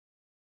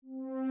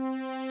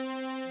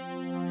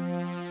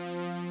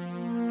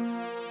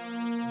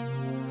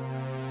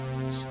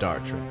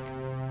Star Trek,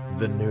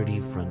 The Nerdy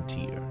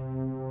Frontier.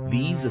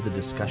 These are the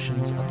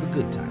discussions of the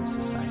Good Times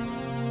Society.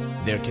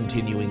 Their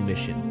continuing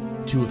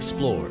mission to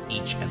explore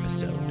each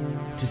episode,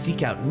 to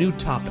seek out new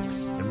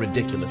topics and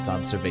ridiculous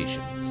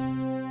observations,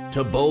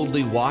 to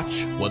boldly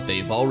watch what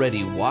they've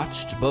already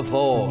watched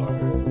before.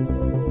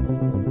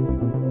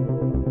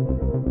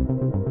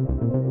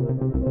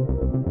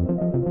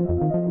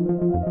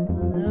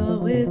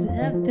 Always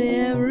have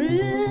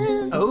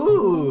Paris.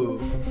 Oh,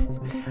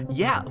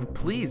 yeah.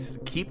 Please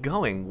keep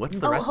going. What's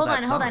the rest of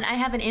that song? Hold on. I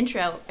have an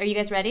intro. Are you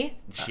guys ready?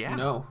 Yeah.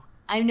 No.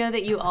 I know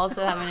that you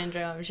also have an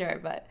intro, I'm sure,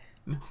 but...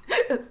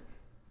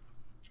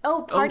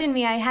 Oh, pardon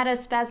me. I had a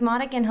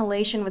spasmodic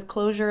inhalation with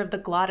closure of the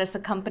glottis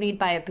accompanied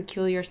by a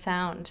peculiar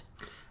sound.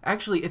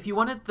 Actually, if you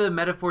wanted the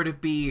metaphor to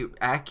be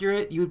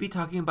accurate, you would be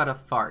talking about a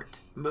fart.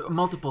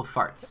 Multiple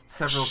farts.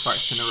 Several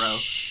farts in a row.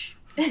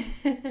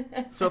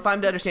 So if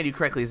I'm to understand you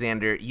correctly,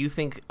 Xander, you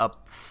think a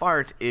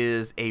fart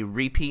is a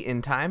repeat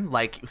in time?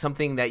 Like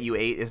something that you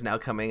ate is now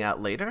coming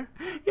out later?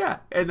 Yeah,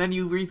 and then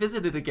you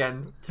revisit it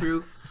again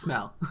through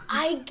smell.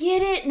 I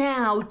get it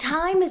now.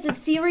 Time is a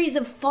series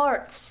of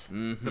farts.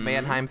 The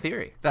Mannheim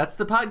Theory. That's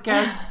the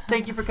podcast.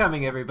 Thank you for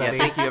coming, everybody.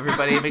 Yeah, thank you,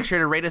 everybody. Make sure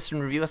to rate us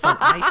and review us on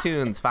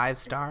iTunes, 5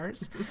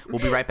 stars. We'll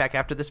be right back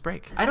after this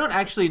break. I don't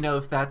actually know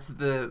if that's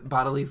the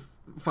bodily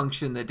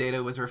function that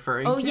Data was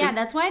referring to. Oh, yeah,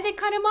 that's why they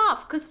cut him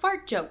off, because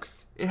fart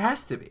jokes. It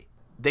has to be.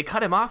 They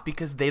cut him off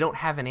because they don't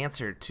have an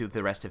answer to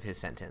the rest of his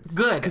sentence.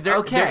 Good, Because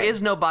okay. there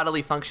is no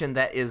bodily function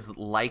that is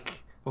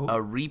like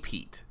a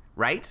repeat,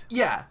 right?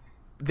 Yeah.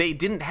 They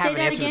didn't have Say an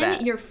that answer again. to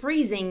that. You're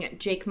freezing,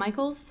 Jake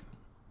Michaels.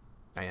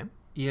 I am?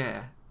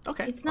 Yeah.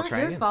 Okay. It's I'll not try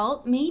your again.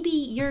 fault. Maybe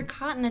you're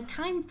caught in a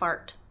time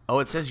fart. Oh,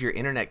 it says your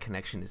internet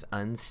connection is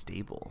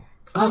unstable.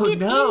 Plug it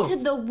no. into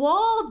the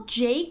wall,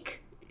 Jake.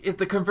 If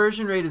the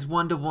conversion rate is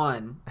 1 to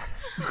 1.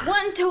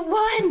 1 to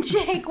 1,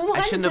 Jake. 1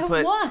 I shouldn't to have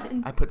put.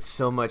 1. I put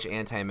so much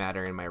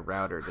antimatter in my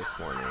router this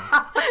morning.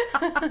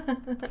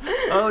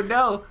 Oh,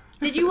 no.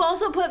 Did you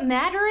also put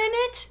matter in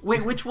it?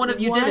 Wait, which one of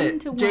you 1 did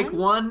to it? Jake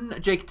 1?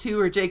 1, Jake 2,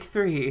 or Jake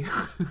 3?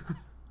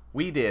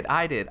 We did.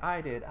 I did.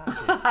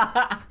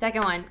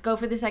 Second one. Go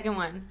for the second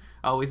one.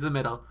 Always the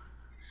middle.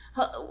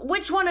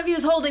 Which one of you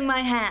is holding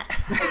my hat?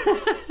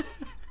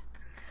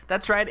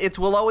 That's right. It's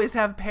We'll Always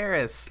Have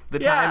Paris, the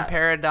Yeah. time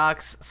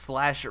paradox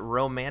 /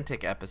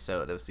 romantic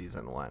episode of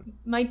season 1.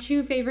 My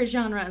two favorite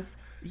genres.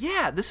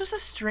 Yeah, this was a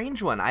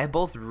strange one. I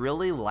both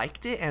really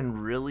liked it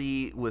and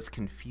really was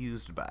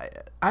confused by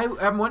it.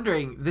 I'm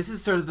wondering, this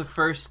is sort of the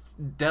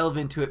first delve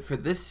into it for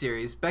this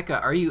series.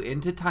 Becca, are you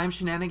into time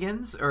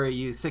shenanigans, or are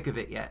you sick of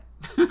it yet?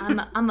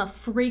 I'm a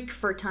freak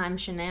for time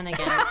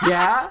shenanigans.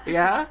 Yeah?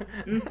 Yeah?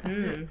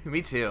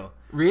 Me too.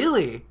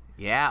 Really?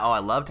 Yeah, oh, I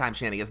love time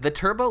shenanigans. The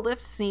turbo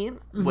lift scene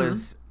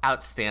was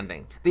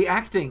outstanding. The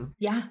acting.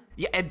 Yeah.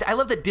 Yeah, and I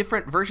love that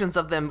different versions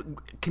of them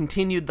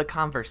continued the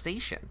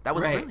conversation. That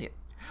was Right. brilliant.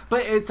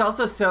 But it's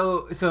also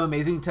so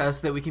amazing to us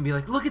that we can be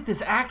like, look at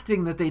this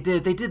acting that they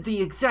did. They did the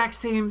exact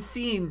same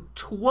scene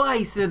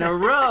twice in a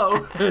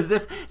row, as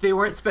if they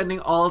weren't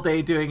spending all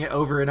day doing it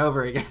over and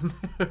over again.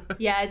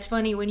 Yeah, it's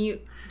funny when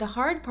the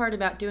hard part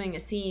about doing a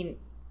scene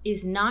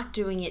is not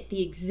doing it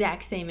the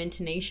exact same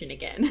intonation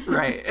again.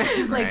 Right.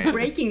 Like Right.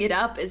 breaking it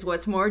up is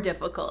what's more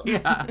difficult.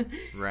 Yeah.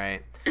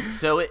 Right.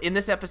 So in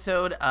this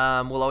episode,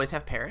 We'll Always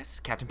Have Paris,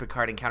 Captain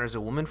Picard encounters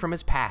a woman from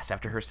his past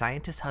after her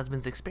scientist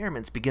husband's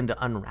experiments begin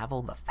to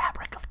unravel the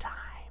fabric of time.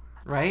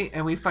 Right?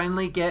 And we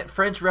finally get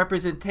French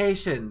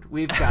representation.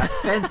 We've got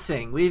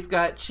fencing. We've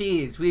got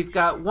cheese. We've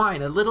got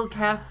wine. A little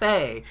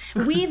cafe.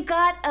 We've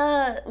got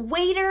a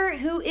waiter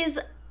who is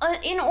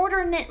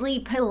inordinately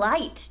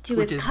polite to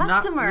Which his is not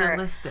customer.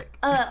 realistic.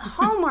 A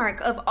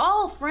hallmark of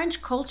all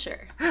French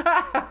culture.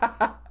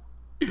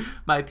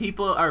 My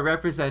people are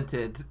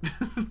represented.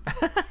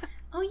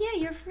 Oh yeah,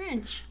 you're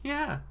French.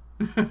 Yeah.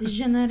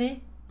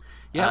 Genere.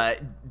 Yeah.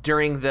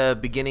 During the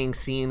beginning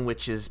scene,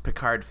 which is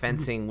Picard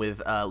fencing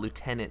with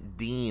Lieutenant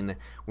Dean,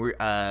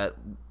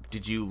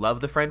 did you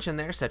love the French in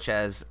there, such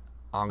as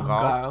en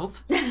garde?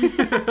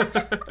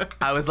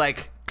 I was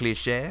like,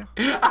 cliché.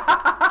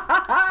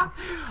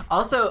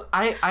 Also,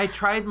 I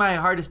tried my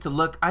hardest to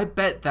look. I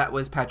bet that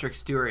was Patrick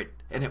Stewart,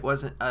 and it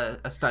wasn't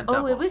a stunt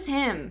double. Oh, it was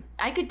him.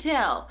 I could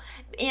tell.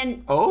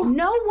 And Oh?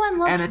 no one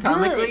looks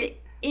Anatomically? good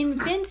in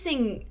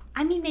fencing.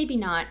 I mean, maybe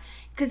not,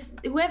 because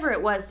whoever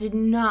it was did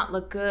not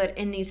look good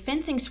in these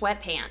fencing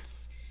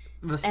sweatpants.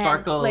 The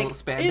sparkle like,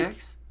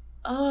 spandex.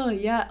 Oh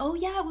yeah,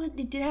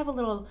 it did have a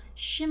little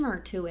shimmer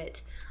to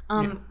it.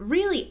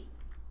 Really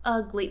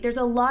ugly. There's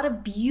a lot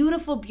of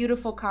beautiful,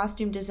 beautiful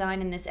costume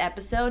design in this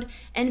episode,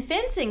 and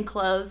fencing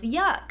clothes,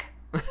 yuck.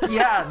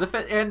 Yeah,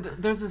 and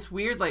there's this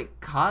weird like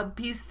cod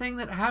piece thing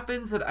that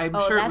happens that I'm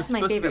Oh, sure it that's was my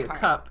supposed to be a favorite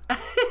cup.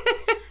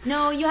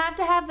 No, you have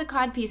to have the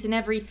codpiece in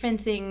every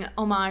fencing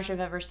homage I've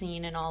ever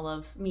seen in all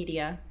of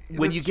media.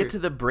 When That's you get true. to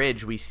the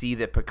bridge, we see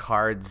that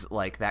Picard's,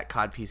 like, that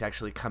codpiece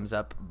actually comes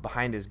up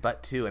behind his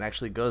butt, too, and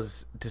actually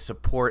goes to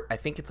support, I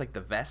think it's like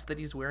the vest that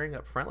he's wearing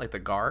up front, like the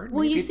guard.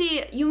 Well, maybe? you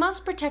see, you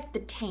must protect the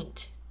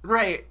taint.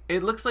 Right.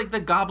 It looks like the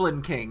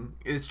Goblin King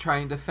is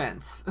trying to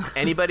fence.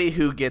 Anybody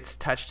who gets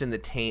touched in the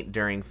taint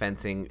during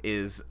fencing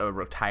is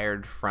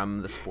retired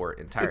from the sport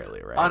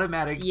entirely, right?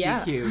 Automatic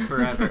DQ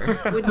forever.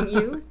 Wouldn't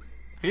you?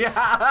 Yeah.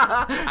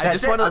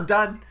 I'm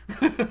done.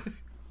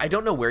 I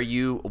don't know where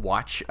you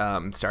watch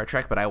Star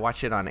Trek, but I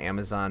watch it on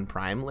Amazon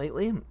Prime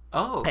lately.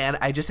 Oh. And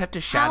I just have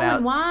to shout How out.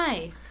 and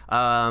why?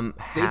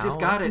 They just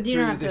got it You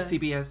don't through have the to-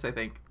 CBS, I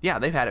think. Yeah,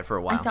 they've had it for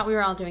a while. I thought we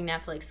were all doing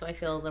Netflix, so I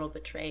feel a little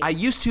betrayed. I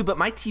used to, but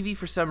my TV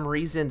for some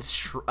reason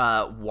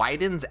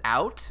widens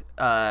out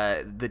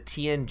the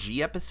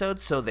TNG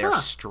episodes, so they're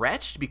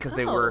stretched because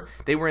they were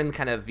in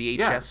kind of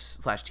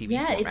VHS/TV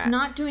format. It's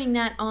not doing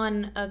that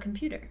on a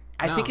computer.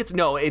 I think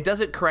it does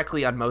it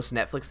correctly on most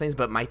Netflix things,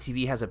 but my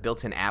TV has a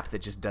built-in app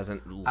that just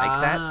doesn't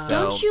like that.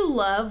 So Don't you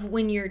love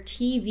when your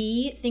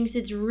TV thinks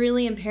it's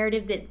really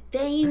imperative that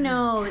they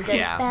know the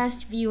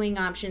best viewing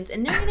options,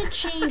 and they're going to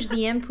change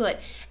the input,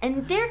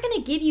 and they're going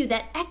to give you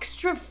that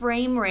extra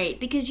frame rate,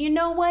 because you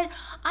know what?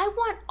 I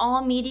want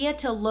all media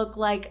to look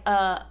like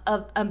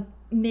a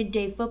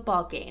midday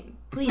football game.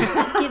 Please,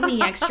 just give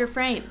me extra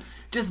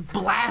frames. Just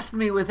blast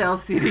me with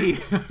LCD.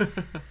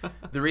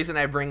 the reason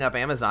I bring up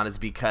Amazon is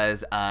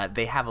because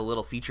they have a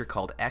little feature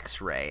called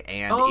X-Ray,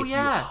 and if you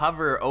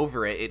hover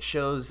over it, it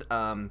shows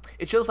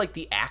like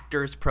the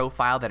actor's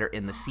profile that are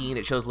in the scene.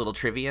 It shows little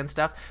trivia and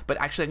stuff.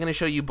 But actually, I'm going to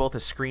show you both a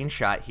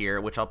screenshot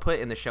here, which I'll put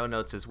in the show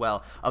notes as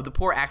well, of the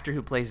poor actor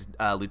who plays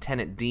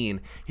Lieutenant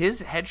Dean.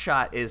 His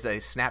headshot is a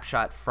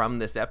snapshot from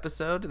this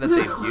episode that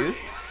they've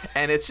used,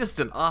 and it's just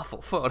an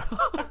awful photo.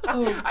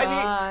 Oh, God.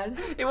 I mean,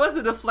 it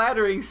wasn't a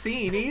flattering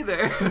scene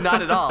either.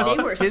 Not at all.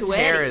 They were His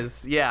sweaty. hair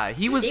is,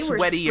 he was They were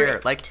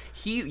sweatier. spritzed. Like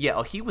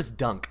he was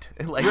dunked.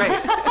 Like,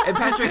 Right. And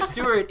Patrick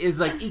Stewart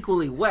is like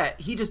equally wet.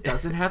 He just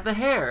doesn't have the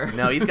hair.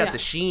 No, he's got the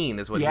sheen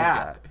is what he's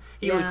got.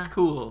 He looks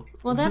cool.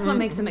 Well, that's what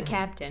makes him a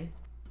captain.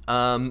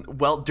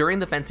 Well, during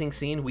the fencing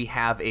scene, we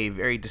have a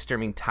very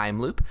disturbing time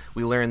loop.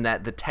 We learn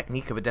that the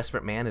technique of a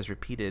desperate man is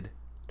repeated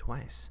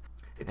twice.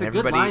 It's a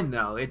good line,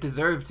 though. It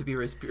deserved to be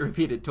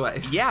repeated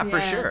twice. Yeah, for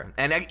sure.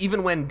 And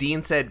even when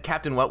Dean said,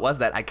 "Captain, what was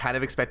that?" I kind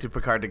of expected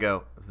Picard to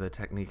go, "The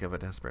technique of a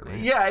desperate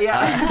man."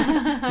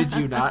 Yeah. Did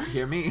you not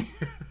hear me?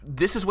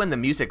 This is when the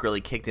music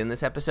really kicked in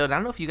this episode. I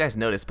don't know if you guys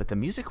noticed, but the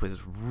music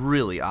was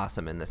really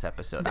awesome in this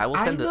episode. I will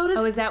send noticed.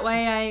 Oh, is that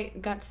why I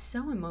got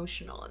so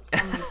emotional at so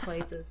many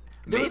places?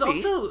 There was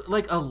also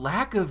like a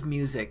lack of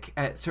music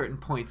at certain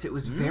points. It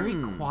was very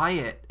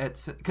quiet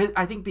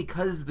I think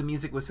because the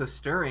music was so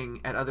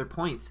stirring at other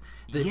points.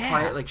 The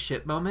quiet like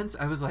ship moments,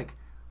 I was like,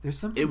 there's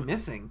something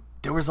missing.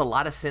 There was a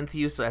lot of synth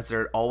use, as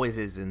there always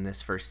is in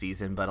this first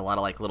season, but a lot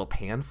of like little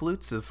pan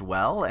flutes as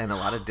well, and a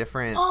lot of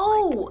different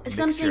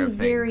Something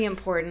very things.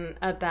 important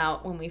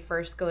about when we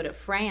first go to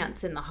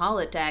France in the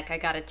holodeck, I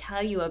gotta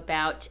tell you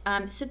about.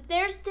 So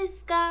there's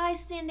this guy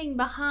standing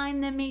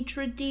behind the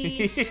maitre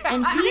d',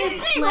 and he is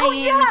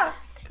playing.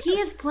 He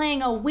is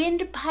playing a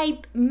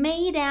windpipe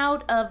made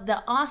out of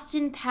the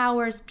Austin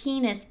Powers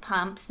penis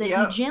pumps that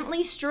he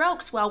gently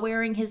strokes while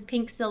wearing his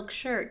pink silk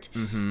shirt.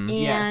 Mm-hmm.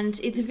 And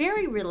it's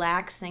very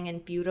relaxing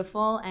and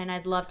beautiful, and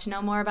I'd love to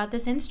know more about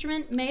this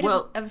instrument made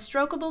of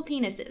strokable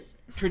penises.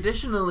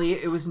 Traditionally,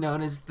 it was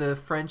known as the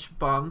French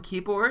bong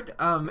keyboard,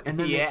 and then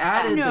they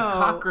added the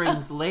cock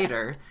rings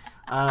later.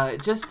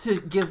 Just to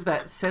give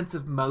that sense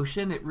of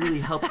motion, it really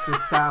helped the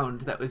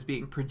sound that was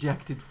being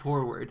projected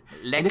forward.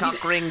 Le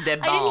coq ring de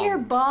bong. I didn't hear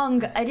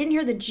bong. I didn't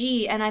hear the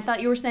G, and I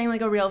thought you were saying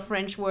like a real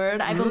French word.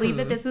 I believe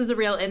that this was a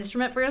real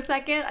instrument for a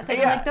second. I thought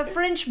you were like the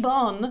French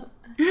bon.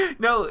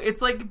 No,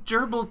 it's like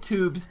gerbil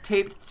tubes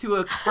taped to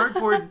a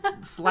cardboard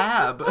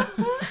slab.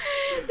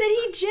 That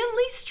he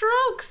gently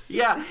strokes.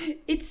 Yeah.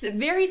 It's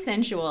very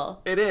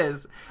sensual. It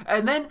is.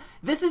 And then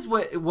this is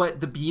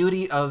what the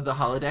beauty of the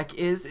holodeck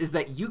is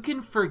that you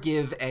can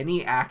forgive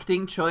any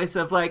acting choice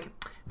of like,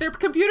 they're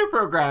computer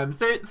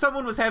programs.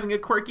 Someone was having a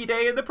quirky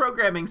day in the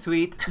programming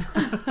suite.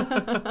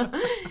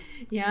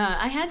 Yeah,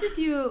 I had to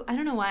do, I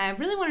don't know why, I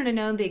really wanted to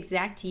know the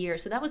exact year.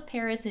 So that was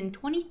Paris in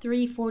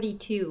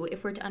 2342,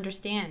 if we're to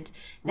understand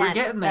that We're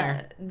getting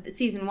there.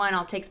 Season 1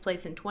 all takes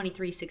place in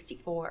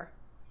 2364.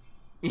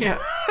 Yeah.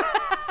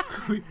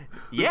 We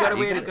got a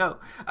way to go.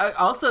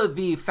 Also,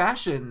 the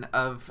fashion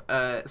of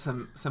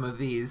some of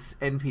these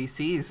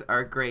NPCs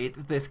are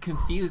great. This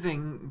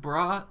confusing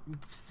bra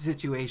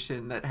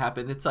situation that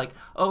happened. It's like,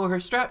 oh, her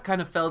strap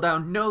kind of fell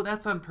down. No,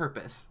 that's on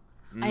purpose.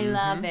 I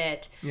love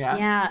it.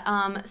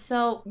 Yeah.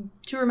 So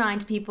to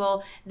remind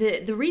people,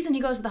 the reason he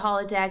goes to the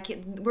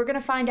holodeck, we're going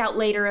to find out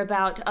later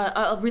about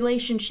a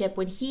relationship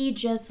when he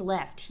just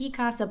left. He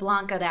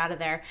Casablanca'd out of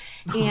there.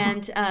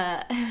 And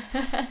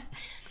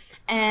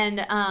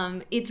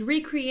and it's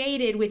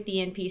recreated with the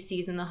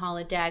NPCs in the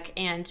holodeck,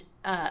 and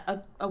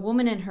a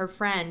woman and her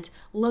friend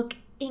look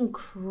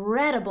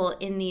incredible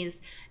in these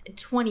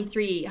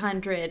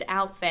 2300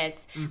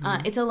 outfits.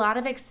 It's a lot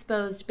of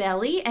exposed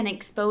belly and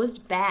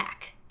exposed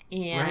back.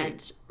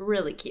 And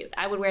really cute.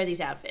 I would wear these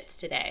outfits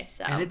today.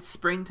 So. And it's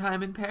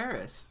springtime in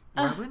Paris.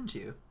 Why wouldn't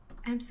you?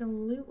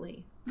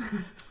 Absolutely.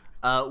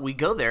 We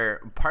go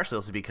there partially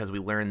also because we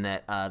learn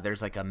that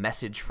there's like a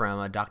message from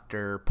a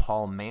Dr.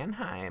 Paul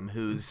Mannheim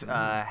who's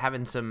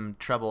having some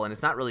trouble, and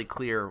it's not really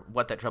clear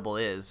what that trouble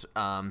is.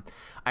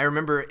 I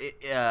remember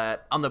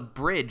on the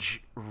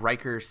bridge,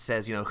 Riker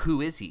says,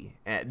 who is he?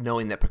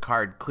 Knowing that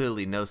Picard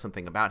clearly knows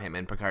something about him,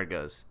 and Picard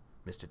goes,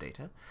 Mr.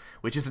 Data,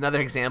 which is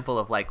another example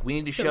of like, we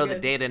need to show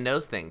that Data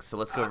knows things, so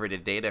let's go over to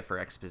Data for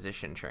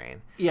exposition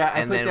train. Yeah,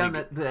 I put down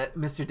that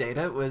Mr.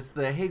 Data was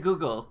the Hey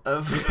Google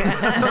of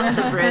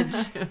the bridge.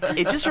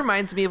 It just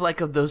reminds me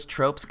of those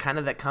tropes kind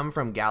of that come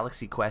from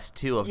Galaxy Quest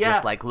 2 of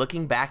just like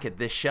looking back at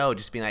this show,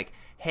 just being like,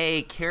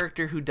 hey,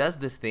 character who does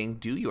this thing,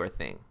 do your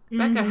thing.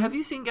 Becca, have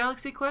you seen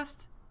Galaxy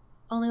Quest?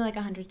 Only like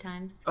 100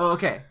 times. Oh,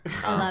 okay.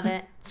 I love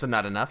it. So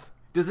not enough?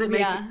 Does it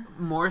make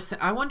more sense?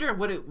 I wonder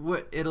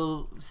what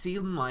it'll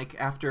seem like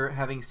after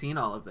having seen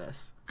all of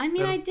this. I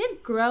mean, I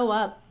did grow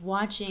up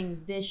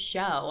watching this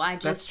show. I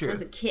just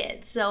was a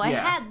kid. So I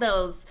had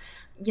those,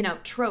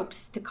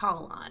 tropes to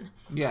call on.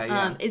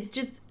 Yeah. It's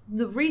just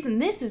the reason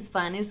this is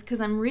fun is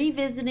because I'm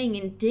revisiting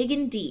and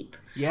digging deep.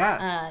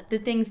 Yeah. The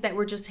things that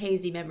were just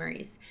hazy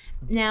memories.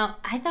 Now,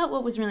 I thought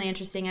what was really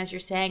interesting, as you're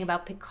saying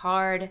about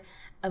Picard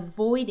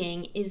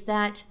avoiding, is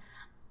that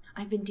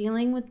I've been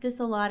dealing with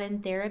this a lot in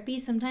therapy.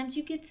 Sometimes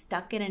you get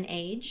stuck at an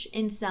age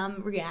in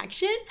some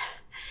reaction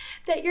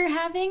that you're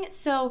having.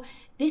 So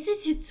this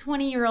is his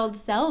 20-year-old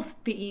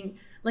self being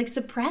like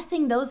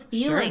suppressing those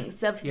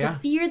feelings of the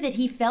fear that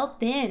he felt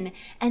then,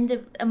 and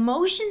the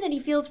emotion that he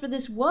feels for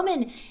this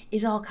woman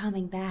is all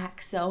coming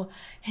back. So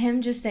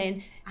him just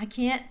saying, I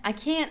can't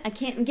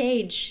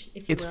engage.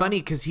 It's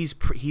funny because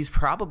he's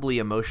probably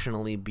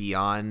emotionally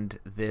beyond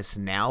this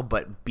now,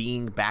 but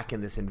being back in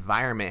this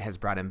environment has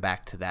brought him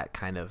back to that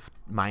kind of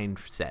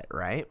mindset,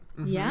 right?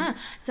 Mm-hmm. Yeah,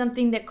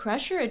 something that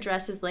Crusher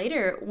addresses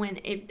later when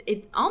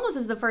it almost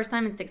is the first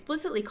time it's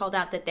explicitly called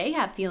out that they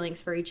have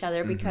feelings for each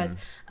other, because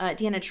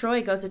Deanna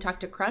Troi goes to talk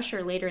to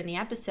Crusher later in the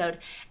episode,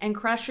 and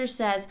Crusher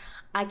says,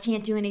 I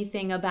can't do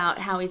anything about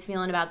how he's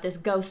feeling about this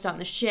ghost on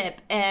the ship.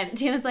 And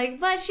Deanna's like,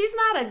 but she's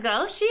not a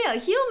ghost, she's a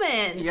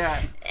human.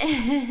 Yeah.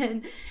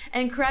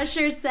 And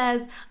Crusher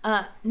says,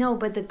 no,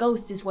 but the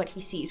ghost is what he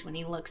sees when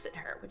he looks at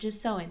her, which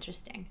is so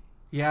interesting.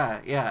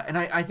 Yeah. And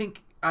I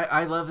think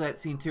I love that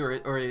scene too,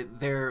 or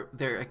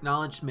their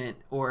acknowledgement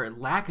or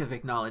lack of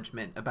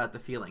acknowledgement about the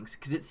feelings,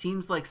 because it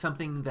seems like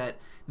something that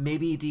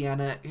maybe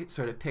Deanna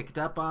sort of picked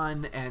up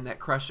on and that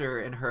Crusher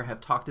and her have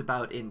talked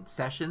about in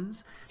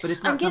sessions, but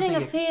it's not. I'm getting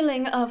a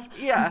feeling of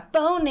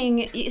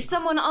boning.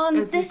 Someone on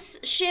this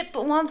ship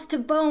wants to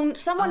bone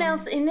someone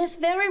else in this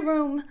very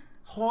room.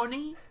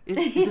 Horny?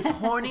 Is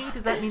horny?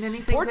 Does that mean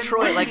anything? Poor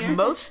Troi. Like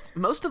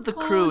most of the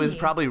crew is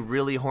probably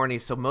really horny,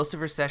 so most of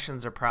her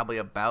sessions are probably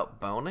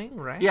about boning,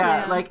 right?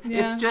 Yeah.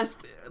 It's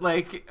just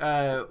like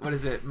what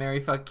is it?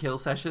 Marry, fuck, kill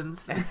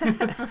sessions.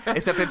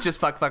 Except it's just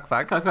fuck. Fuck.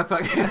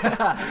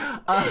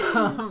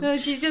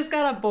 She just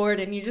got a board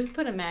and you just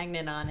put a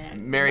magnet on it.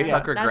 Marry,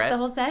 fuck, regret. That's the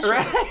whole session.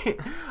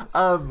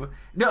 Right.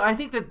 No, I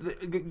think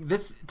that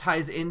this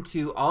ties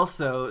into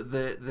also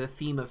the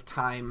theme of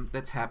time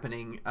that's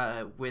happening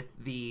with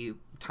the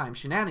time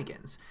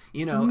shenanigans.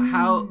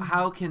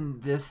 How can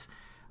this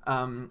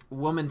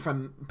woman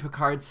from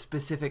Picard's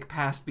specific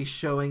past be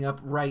showing up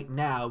right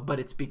now? But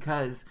it's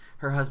because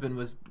her husband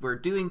were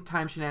doing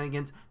time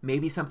shenanigans.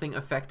 Maybe something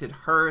affected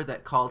her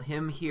that called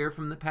him here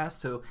from the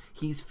past, so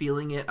he's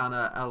feeling it on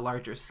a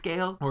larger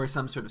scale, or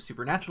some sort of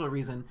supernatural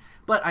reason.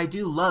 But I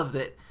do love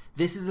that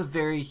this is a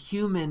very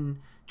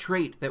human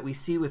trait that we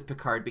see with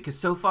Picard, because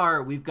so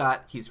far we've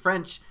got he's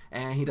French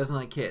and he doesn't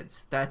like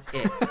kids. That's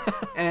it.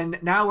 And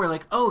now we're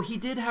like, oh, he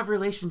did have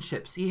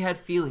relationships. He had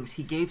feelings.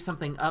 He gave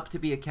something up to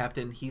be a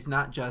captain. He's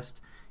not just,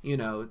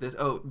 this,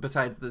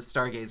 besides the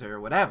Stargazer or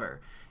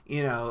whatever.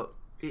 He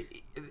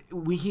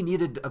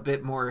needed a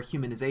bit more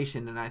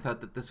humanization, and I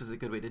thought that this was a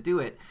good way to do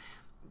it.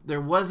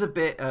 There was a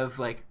bit of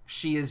like,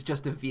 she is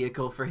just a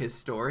vehicle for his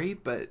story,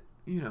 but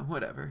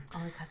whatever. Oh,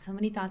 I got so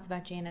many thoughts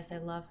about Janice. I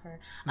love her.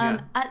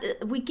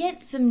 We get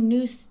some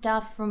new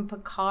stuff from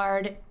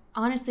Picard.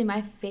 Honestly,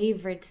 my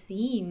favorite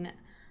scene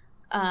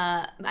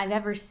I've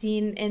ever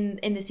seen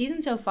in the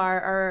season so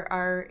far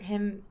are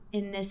him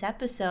in this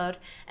episode.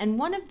 And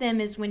one of them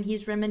is when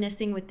he's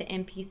reminiscing with the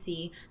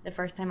NPC the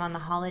first time on the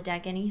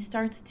holodeck, and he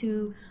starts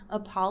to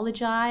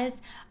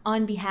apologize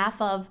on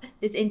behalf of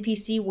this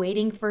NPC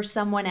waiting for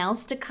someone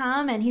else to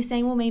come. And he's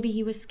saying, well, maybe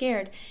he was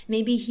scared.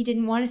 Maybe he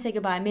didn't want to say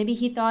goodbye. Maybe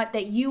he thought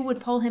that you would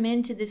pull him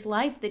into this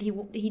life that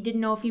he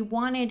didn't know if he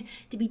wanted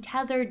to be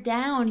tethered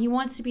down. He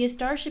wants to be a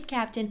starship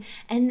captain.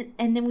 And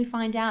then we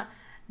find out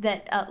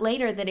that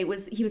later that he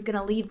was going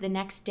to leave the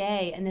next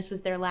day, and this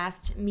was their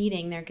last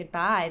meeting, their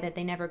goodbye that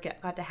they never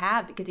got to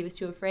have because he was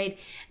too afraid.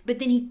 But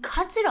then he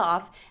cuts it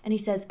off and he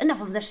says, enough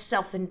of this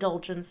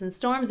self-indulgence, and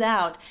storms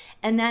out.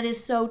 And that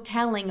is so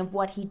telling of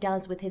what he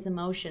does with his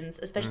emotions,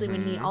 especially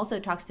when he also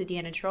talks to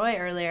Deanna Troi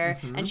earlier,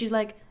 and she's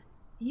like,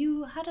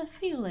 you had a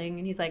feeling,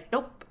 and he's like,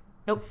 nope,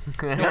 Nope.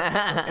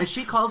 And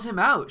she calls him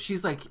out.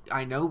 She's like,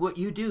 I know what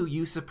you do.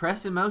 You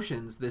suppress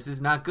emotions. This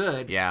is not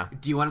good. Yeah.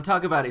 Do you want to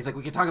talk about it? He's like,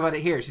 we can talk about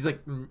it here. She's like,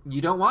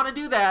 you don't want to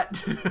do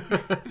that.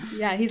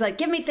 Yeah, he's like,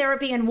 give me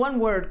therapy in one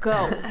word,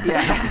 go.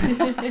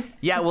 Yeah.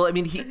 Yeah, well, I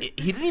mean, he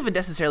didn't even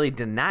necessarily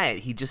deny it.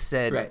 He just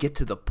said, get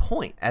to the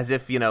point. As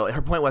if,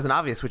 her point wasn't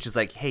obvious, which is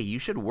like, hey, you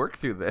should work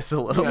through this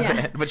a little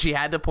bit. But she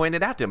had to point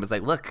it out to him. It's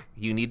like, look,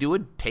 you need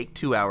to take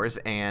 2 hours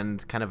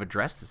and kind of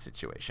address the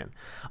situation.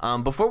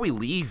 Before we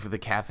leave the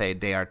Cafe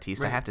des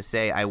Artistes, I have to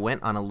say I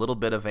went on a little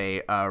bit of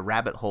a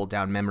rabbit hole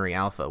down Memory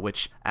Alpha,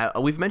 which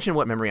we've mentioned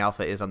what Memory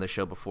Alpha is on the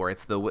show before.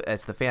 It's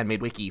the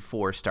fan-made wiki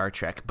for Star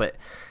Trek, but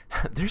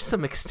there's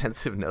some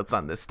extensive notes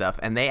on this stuff,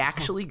 and they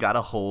actually got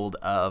a hold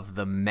of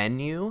the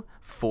menu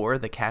for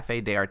the Cafe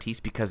des Artistes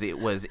because it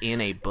was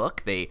in a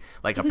book. They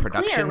a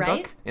production clear,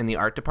 right? book in the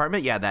art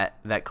department. Yeah,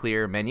 that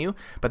clear menu,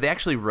 but they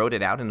actually wrote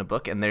it out in a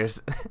book, and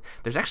there's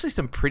actually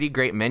some pretty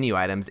great menu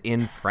items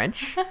in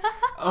French.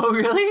 Oh,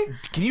 really?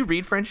 Can you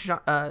read French,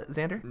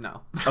 Xander?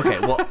 No. Okay,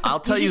 well, I'll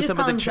tell you just some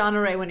call of him the.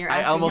 Jean-Ray when you're I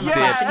asking almost him did.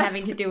 about something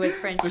having to do with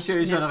French.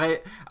 Monsieur Jean-Ray,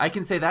 I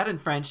can say that in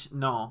French.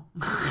 No.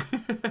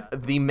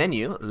 The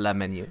menu, la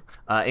menu,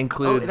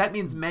 includes. Oh, that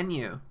means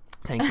menu.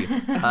 Thank you.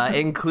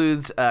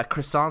 Includes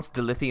croissants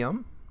de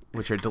lithium,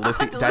 which are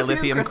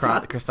dilithium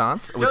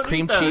croissants with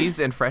cream cheese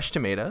and fresh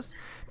tomatoes.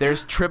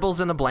 There's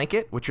tribbles in a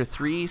blanket, which are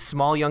 3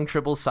 small young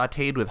tribbles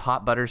sautéed with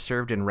hot butter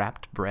served in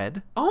wrapped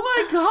bread. Oh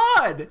my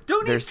God!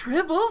 Don't eat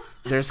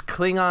tribbles. There's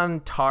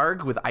Klingon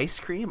targ with ice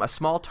cream, a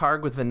small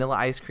targ with vanilla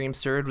ice cream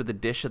served with a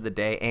dish of the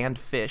day, and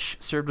fish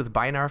served with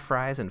Binar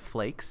fries and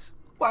flakes.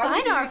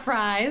 Binar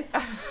fries?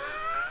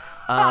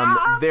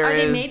 Are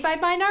they made by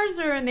Binars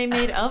or are they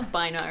made of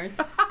Binars?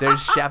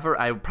 There's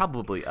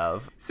probably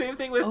of. Same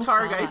thing with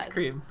targ ice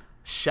cream.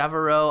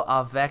 Chavarot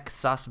avec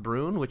sauce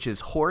brune, which is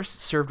horse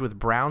served with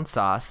brown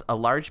sauce, a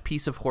large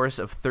piece of horse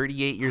of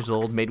 38 years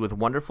old made with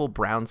wonderful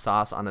brown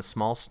sauce on a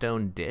small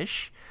stone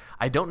dish.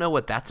 I don't know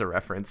what that's a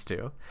reference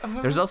to.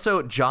 There's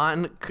also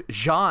Jean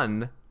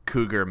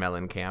Cougar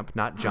Mellencamp,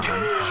 not John,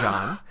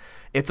 Jean.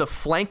 It's a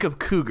flank of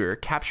cougar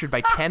captured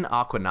by 10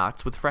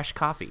 aquanauts with fresh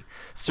coffee.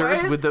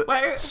 Served with the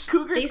why are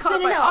cougars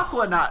caught by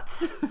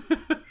aquanauts?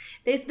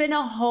 They spent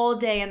a whole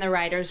day in the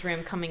writer's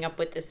room coming up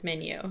with this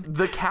menu.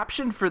 The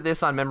caption for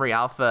this on Memory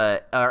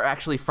Alpha, or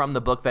actually from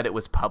the book that it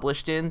was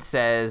published in,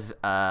 says,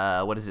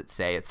 what does it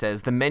say? It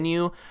says, the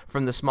menu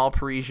from the small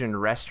Parisian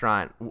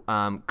restaurant,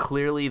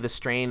 clearly the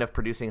strain of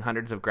producing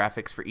hundreds of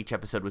graphics for each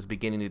episode was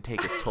beginning to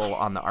take its toll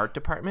on the art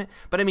department.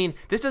 But I mean,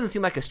 this doesn't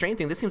seem like a strain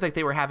thing. This seems like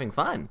they were having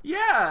fun.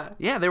 Yeah.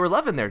 Yeah, they were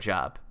loving their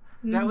job.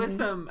 That was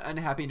some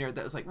unhappy nerd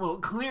that was like, well,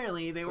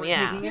 clearly they weren't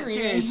taking it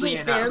seriously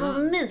enough. Their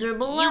little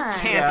miserable lives.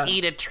 Can't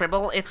eat a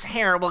tribble. It's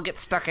hair will get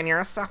stuck in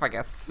your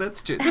esophagus.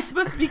 That's true. It's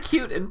supposed to be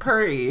cute and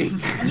purring.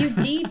 You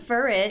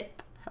defer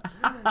it.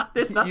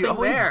 There's nothing You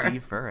always there.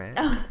 defer it.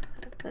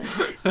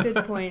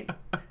 Good point.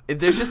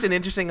 There's just an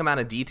interesting amount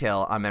of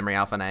detail on Memory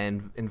Alpha, and I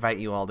invite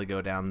you all to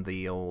go down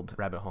the old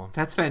rabbit hole.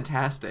 That's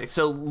fantastic.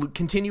 So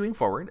continuing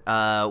forward,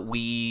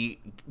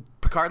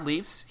 Picard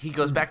leaves. He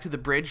goes back to the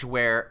bridge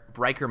where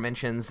Riker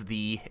mentions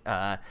the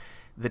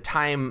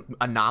time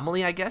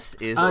anomaly, I guess.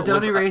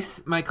 Don't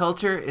erase my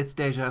culture. It's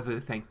deja vu.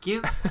 Thank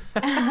you.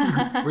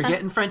 We're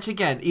getting French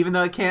again, even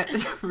though I can't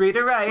read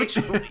or write.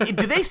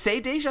 Do they say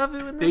deja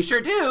vu in this? They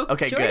sure do.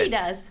 Okay, Jordy good.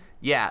 does.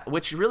 Yeah,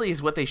 which really is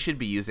what they should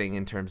be using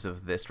in terms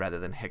of this rather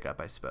than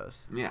hiccup, I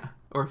suppose. Yeah.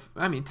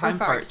 Time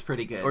fart's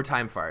pretty good. Or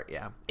time fart,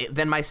 yeah.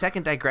 Then my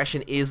second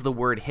digression is the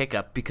word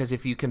hiccup, because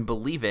if you can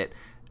believe it,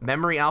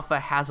 Memory Alpha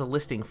has a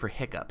listing for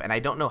hiccup, and I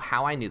don't know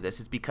how I knew this.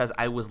 It's because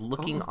I was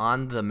looking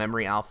on the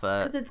Memory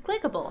Alpha Because it's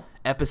clickable.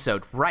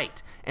 episode,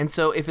 right? And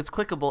so if it's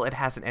clickable, it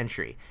has an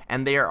entry,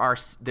 and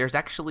there's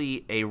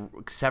actually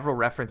several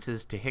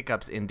references to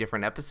hiccups in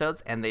different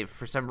episodes, and they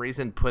for some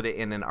reason put it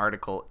in an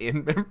article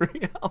in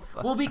Memory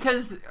Alpha. Well,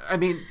 because I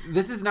mean,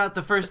 this is not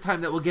the first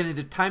time that we'll get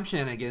into time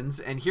shenanigans,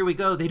 and here we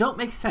go. They don't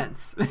make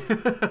sense.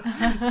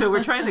 So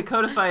we're trying to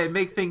codify and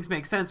make things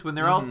make sense when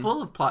they're all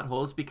full of plot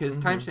holes, because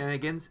time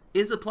shenanigans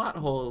is a plot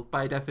hole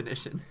by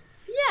definition.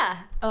 Yeah.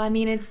 Oh, I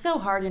mean, it's so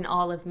hard in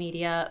all of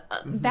media.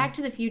 Back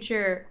to the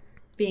Future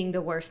being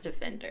the worst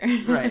offender.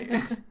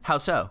 Right. How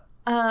so?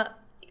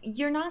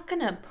 You're not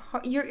gonna.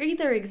 You're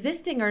either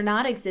existing or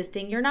not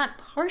existing. You're not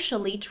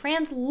partially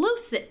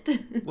translucent.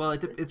 Well,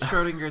 it's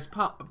Schrodinger's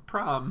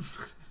prom.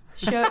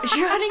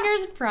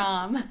 Schrodinger's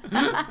prom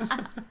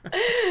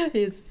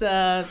is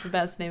the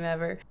best name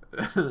ever.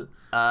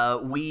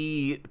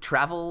 We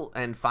travel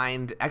and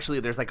find. Actually,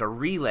 there's like a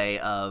relay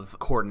of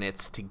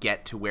coordinates to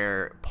get to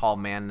where Paul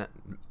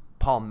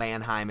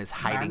Mannheim is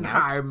hiding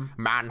out.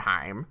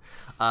 Mannheim.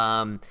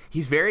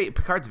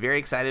 Picard's very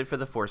excited for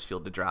the force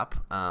field to drop,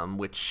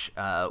 which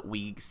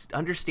we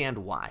understand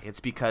why.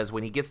 It's because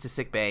when he gets to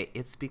sickbay,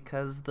 it's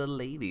because the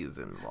lady's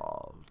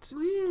involved.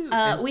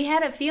 We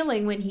had a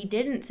feeling when he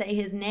didn't say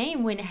his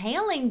name when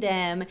hailing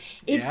them.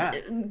 It's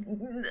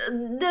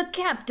the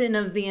captain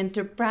of the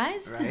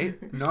Enterprise.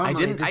 Right?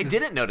 Normally, I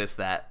didn't notice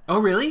that. Oh,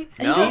 really?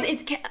 No.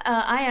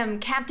 I am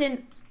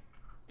Captain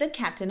the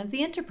captain of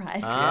the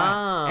Enterprise.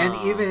 Yeah.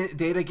 And even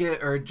Data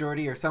or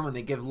Geordi or someone,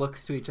 they give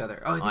looks to each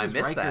other. Oh, I think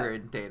it was Riker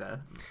and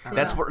Data.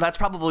 That's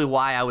probably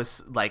why I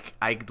was like,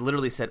 I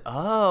literally said,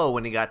 oh,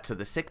 when he got to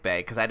the sickbay,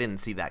 because I didn't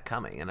see that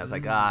coming. And I was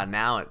like,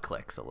 now it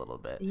clicks a little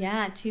bit.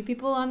 Yeah, 2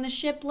 people on the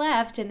ship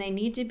left, and they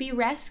need to be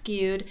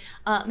rescued.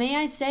 May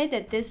I say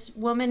that this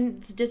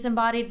woman's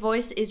disembodied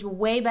voice is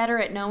way better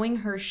at knowing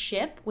her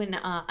ship, when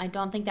I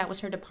don't think that was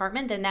her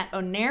department, than that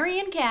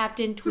Onarian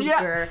captain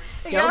tweaker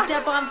doped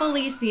up on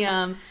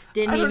Felicium.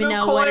 Didn't even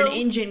know what an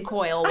engine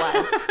coil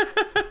was.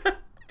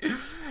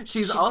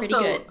 She's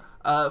also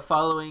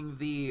following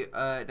the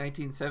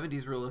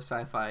 1970s rule of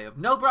sci-fi of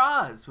no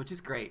bras, which is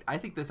great. I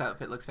think this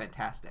outfit looks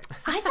fantastic.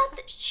 I thought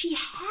that she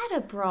had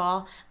a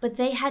bra, but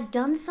they had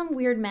done some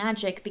weird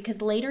magic,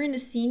 because later in the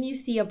scene you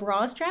see a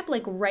bra strap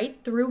like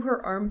right through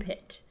her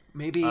armpit.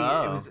 Maybe it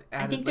was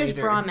added I think later.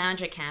 there's bra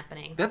magic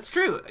happening. That's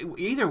true.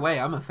 Either way,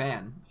 I'm a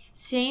fan.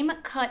 Same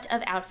cut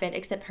of outfit,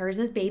 except hers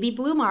is baby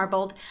blue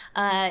marbled.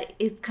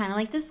 It's kind of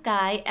like the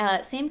sky.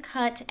 Same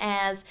cut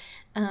as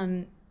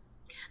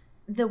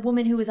the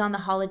woman who was on the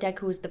holodeck,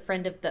 who was the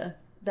friend of the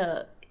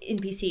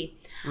NPC.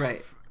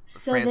 Right.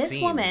 So Francine.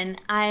 This woman,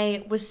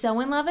 I was so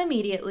in love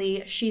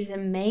immediately. She's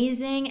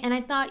amazing. And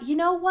I thought, you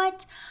know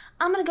what?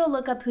 I'm going to go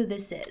look up who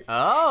this is.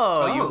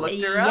 Oh, you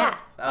looked her up?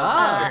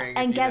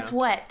 And guess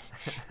what?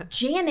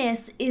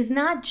 Janice is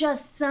not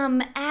just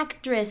some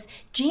actress.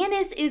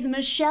 Janice is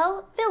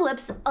Michelle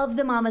Phillips of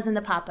the Mamas and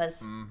the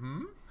Papas.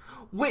 Mm-hmm.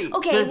 Wait.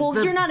 Okay,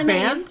 you're not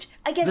amazed.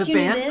 I guess you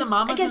knew this. The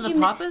Mamas and the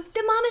Papas?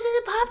 The Mamas and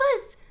the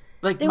Papas.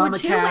 Like there Mama were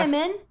 2 Cass.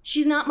 women.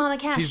 She's not Mama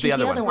Cass. She's the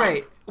other one.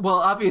 Right. Well,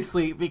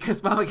 obviously,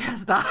 because Mama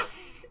Cass died.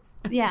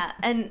 Yeah,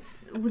 and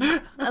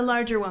with a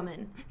larger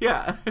woman.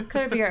 Yeah.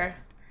 Curvier.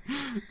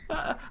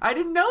 I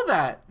didn't know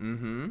that.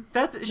 Mm-hmm.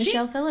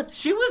 Michelle Phillips.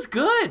 She was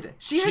good.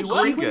 She had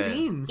great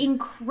scenes.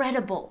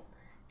 Incredible.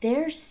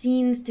 Their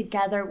scenes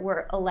together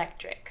were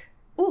electric.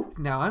 Ooh.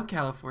 Now I'm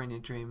California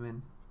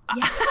dreaming.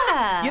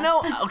 Yeah. You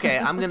know, okay,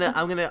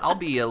 I'll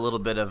be a little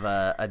bit of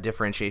a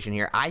differentiation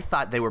here. I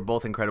thought they were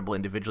both incredible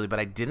individually, but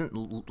I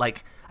didn't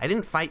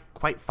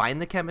quite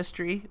find the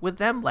chemistry with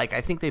them. Like,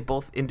 I think they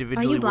both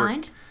individually Are you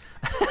blind?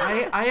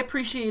 I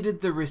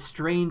appreciated the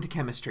restrained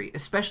chemistry,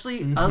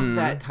 especially of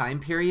that time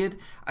period.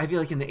 I feel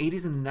like in the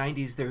 80s and the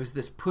 90s, there was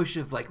this push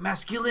of like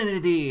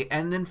masculinity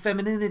and then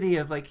femininity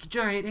of like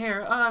giant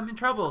hair, I'm in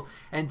trouble.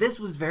 And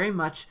this was very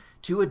much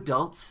 2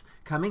 adults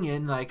coming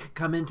in, like,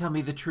 come in, tell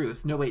me the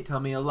truth. No, wait, tell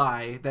me a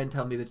lie, then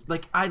tell me the...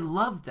 Like, I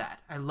love that.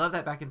 I love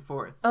that back and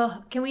forth.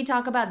 Oh, can we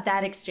talk about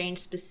that exchange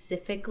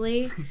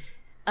specifically?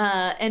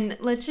 And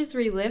let's just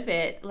relive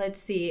it.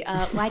 Let's see.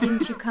 Why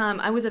didn't you come?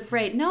 I was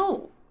afraid.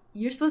 No,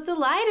 you're supposed to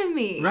lie to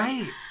me.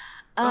 Right.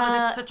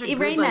 That's such a it good,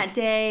 rained like... that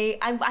day.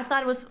 I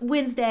thought it was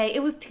Wednesday.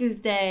 It was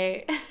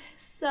Tuesday.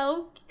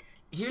 So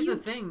Here's the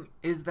thing,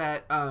 is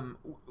that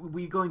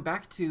we going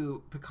back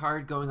to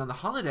Picard going on the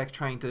holodeck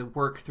trying to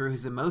work through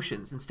his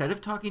emotions. Instead of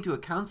talking to a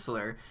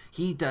counselor,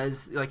 he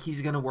does, like,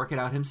 he's going to work it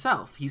out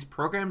himself. He's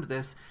programmed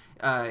this.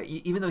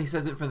 Even though he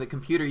says it from the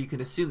computer, you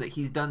can assume that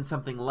he's done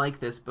something like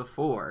this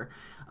before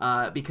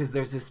because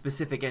there's a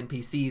specific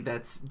NPC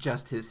that's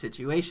just his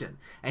situation.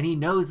 And he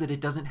knows that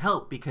it doesn't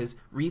help because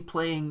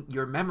replaying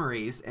your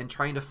memories and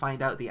trying to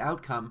find out the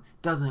outcome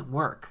doesn't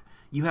work.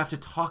 You have to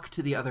talk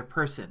to the other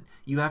person.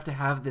 You have to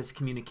have this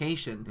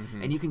communication,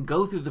 and you can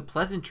go through the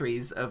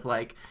pleasantries of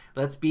like,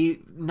 let's be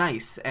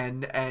nice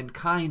and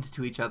kind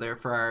to each other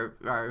for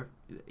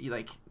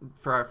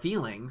our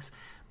feelings.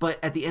 But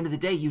at the end of the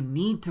day, you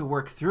need to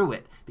work through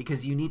it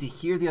because you need to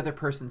hear the other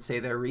person say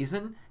their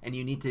reason, and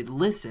you need to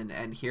listen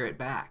and hear it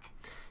back.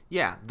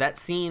 Yeah, that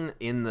scene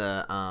in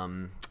the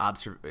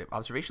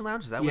observation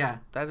lounge, is that what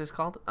that is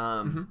called?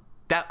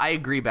 That I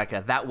agree,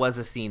 Becca. That was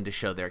a scene to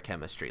show their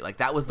chemistry. Like,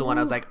 that was the one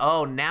I was like,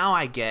 oh, now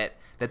I get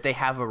that they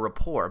have a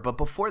rapport. But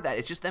before that,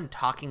 it's just them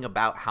talking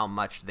about how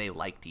much they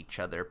liked each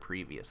other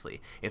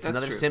previously. It's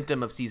another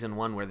symptom of season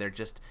 1 where they're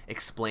just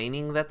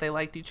explaining that they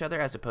liked each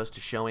other as opposed to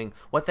showing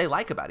what they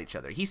like about each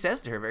other. He says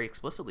to her very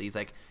explicitly, he's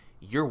like,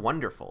 you're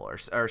wonderful,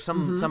 or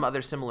some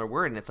other similar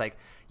word. And it's like,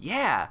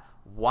 yeah,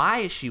 why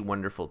is she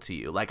wonderful to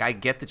you? Like, I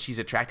get that she's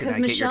attracted and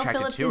I get you're attracted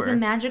Phillips to her. Because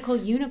Michelle Phillips is a magical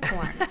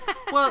unicorn.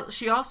 Well,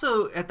 she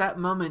also, at that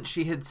moment,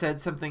 she had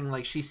said something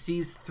like she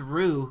sees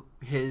through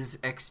his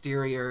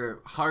exterior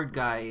hard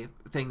guy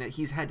thing that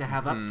he's had to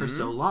have up for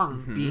so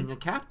long, being a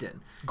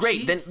captain.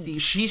 Great.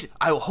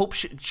 I hope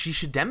she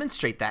should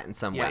demonstrate that in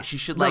some way. She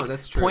should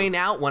point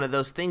out one of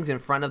those things in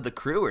front of the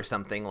crew or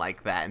something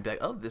like that and be like,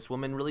 oh, this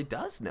woman really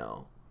does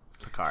know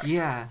Picard.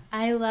 Yeah.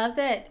 I love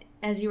that.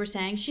 As you were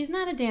saying, she's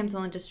not a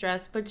damsel in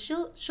distress, but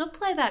she'll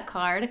play that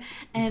card.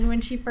 And when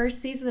she first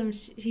sees them,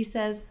 she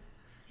says,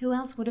 who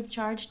else would have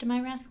charged to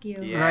my rescue?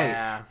 Yeah.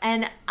 Right.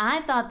 And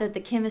I thought that the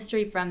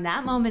chemistry from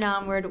that moment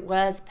onward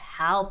was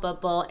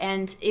palpable.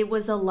 And it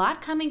was a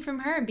lot coming from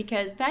her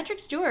because Patrick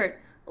Stewart,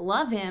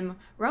 love him.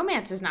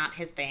 Romance is not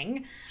his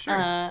thing.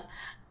 Sure.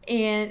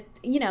 And,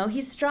 you know,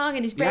 he's strong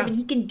and he's brave and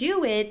he can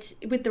do it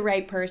with the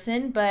right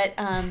person. But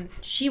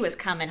she was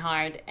coming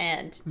hard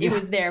and it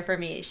was there for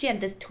me. She had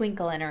this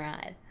twinkle in her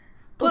eye.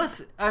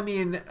 Plus, I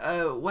mean,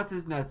 what's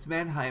his nuts?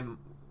 Mannheim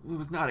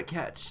was not a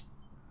catch.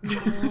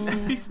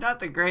 He's not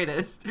the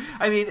greatest.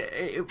 I mean,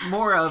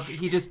 more of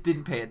he just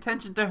didn't pay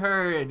attention to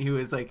her, and he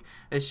was like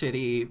a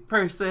shitty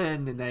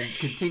person, and then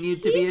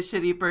continued to be a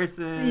shitty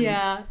person.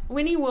 Yeah.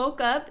 When he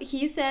woke up,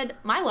 he said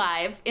 "my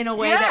life" in a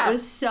way that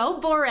was so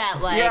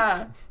Borat-like.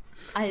 Yeah.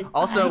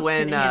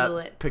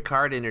 When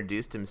Picard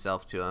introduced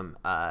himself to him,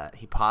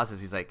 he pauses.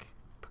 He's like,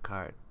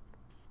 "Picard,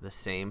 the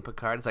same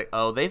Picard?" It's like,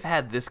 oh, they've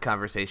had this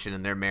conversation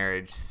in their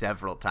marriage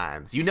several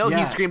times. You know,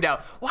 he screamed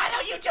out, "Why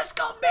don't you just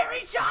go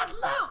marry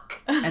Jean-Luc?"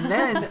 And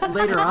then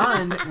later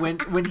on,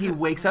 when he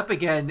wakes up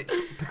again,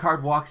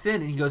 Picard walks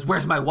in and he goes,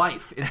 "Where's my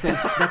wife?" And says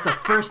that's the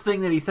first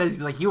thing that he says.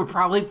 He's like, "You were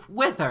probably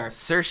with her."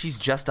 Sir, she's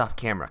just off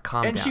camera.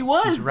 Calm down. And she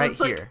was. She's right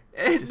here.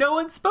 No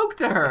one spoke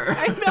to her.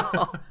 I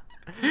know.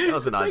 That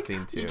was an odd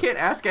scene, too. You can't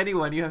ask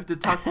anyone. You have to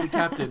talk to the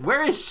captain.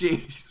 Where is she?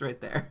 She's right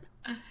there.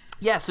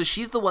 Yeah, so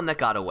she's the one that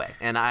got away,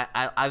 and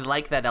I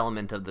like that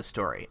element of the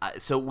story.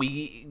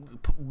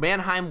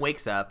 Mannheim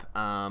wakes up.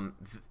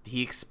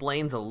 He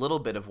explains a little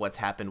bit of what's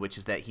happened, which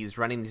is that he's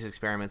running these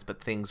experiments,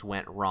 but things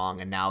went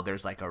wrong, and now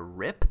there's like a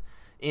rip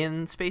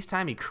in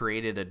space-time. He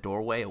created a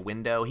doorway, a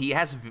window. He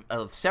has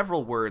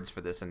several words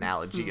for this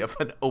analogy of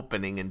an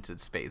opening into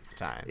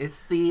space-time.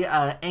 It's the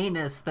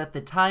anus that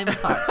the time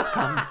farts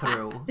come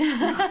through.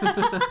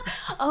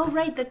 Oh,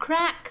 right, the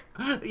crack.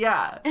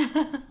 Yeah.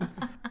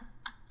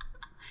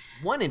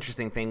 One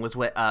interesting thing was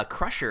what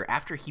Crusher,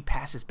 after he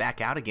passes back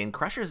out again,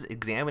 Crusher's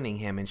examining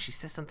him, and she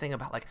says something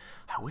about, like,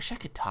 "I wish I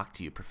could talk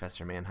to you,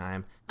 Professor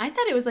Mannheim." I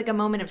thought it was like a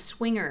moment of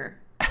swinger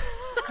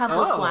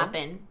couple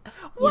swapping.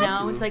 You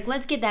know, it's like,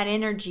 let's get that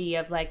energy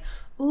of like,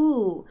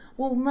 ooh,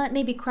 well,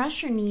 maybe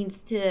Crusher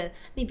needs to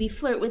maybe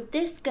flirt with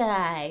this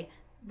guy.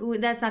 Ooh,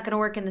 that's not going to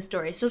work in the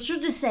story, so she'll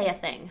just say a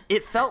thing.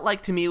 It felt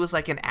like, to me, it was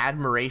like an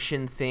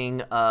admiration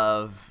thing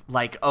of,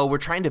 like, oh, we're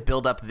trying to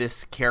build up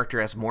this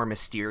character as more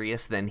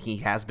mysterious than he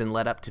has been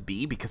led up to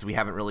be, because we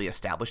haven't really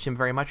established him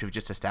very much. We've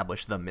just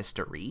established the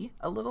mystery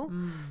a little.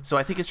 So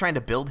I think it's trying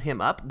to build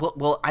him up.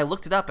 Well, I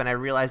looked it up, and I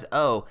realized,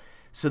 oh,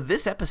 so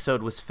this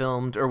episode was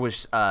filmed, or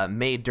was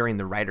made during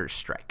the writer's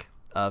strike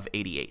of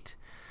 '88.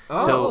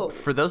 Oh. So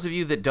for those of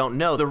you that don't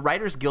know, the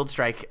Writers Guild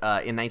strike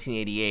in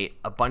 1988,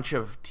 a bunch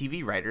of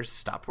TV writers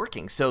stopped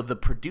working. So the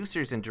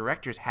producers and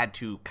directors had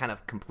to kind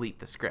of complete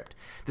the script.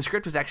 The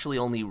script was actually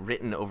only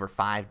written over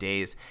 5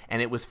 days,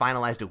 and it was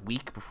finalized a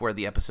week before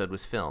the episode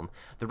was filmed.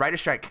 The writer's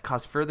strike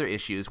caused further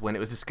issues when it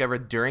was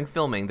discovered during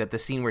filming that the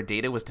scene where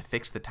Data was to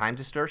fix the time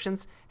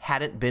distortions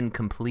hadn't been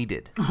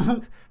completed.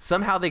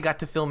 Somehow they got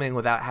to filming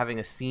without having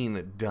a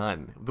scene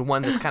done, the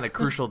one that's kind of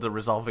crucial to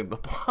resolving the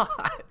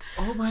plot.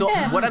 Oh my So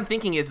God. what I'm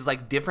thinking is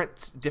like different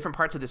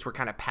parts of this were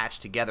kind of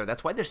patched together.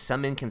 That's why there's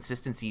some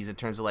inconsistencies in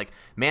terms of like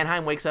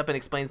Mannheim wakes up and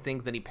explains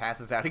things, then he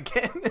passes out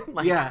again.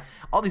 Like,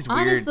 all these weird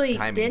Honestly,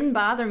 timings. didn't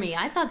bother me.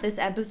 I thought this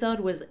episode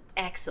was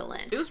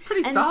excellent. It was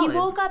pretty and solid. And he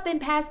woke up and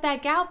passed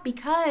back out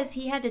because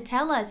he had to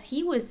tell us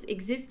he was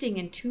existing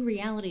in two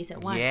realities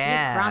at once. He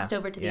had crossed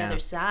over to the other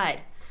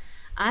side.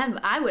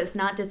 I was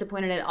not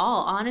disappointed at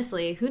all,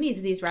 honestly. Who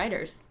needs these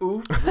writers?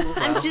 Ooh.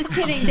 I'm just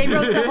kidding. They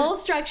wrote the whole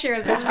structure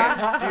of the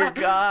script. Dear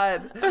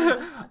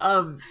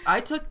God. I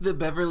took the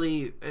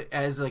Beverly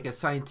as like a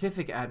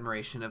scientific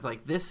admiration of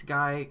like this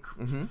guy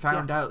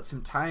found out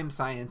some time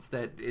science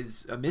that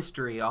is a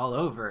mystery all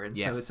over, and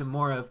so it's a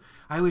more of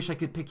I wish I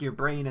could pick your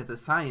brain as a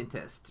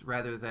scientist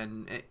rather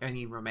than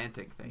any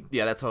romantic thing.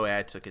 Yeah, that's the way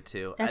I took it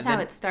too. That's how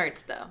it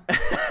starts, though.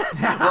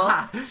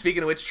 Well,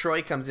 speaking of which,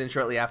 Troy comes in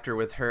shortly after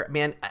with her.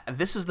 Man,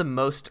 this is the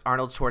most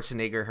Arnold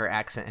Schwarzenegger her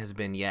accent has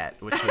been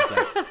yet, which is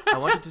like, I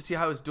wanted to see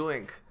how I was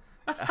doing.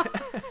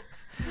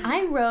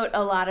 I wrote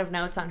a lot of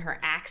notes on her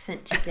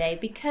accent today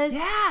because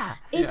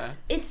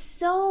it's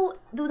so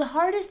the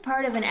hardest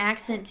part of an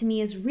accent to me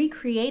is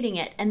recreating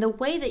it, and the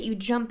way that you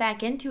jump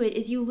back into it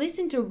is you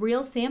listen to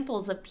real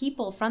samples of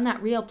people from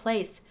that real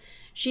place.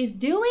 She's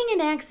doing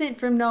an accent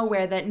from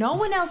nowhere that no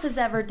one else has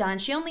ever done.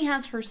 She only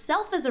has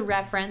herself as a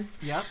reference.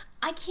 Yep.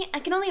 I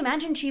can only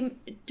imagine she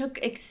took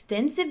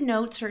extensive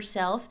notes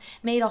herself,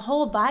 made a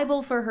whole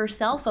Bible for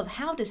herself of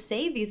how to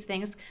say these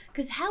things,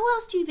 because how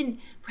else do you even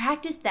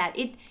practice that?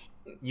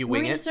 You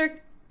wing Marina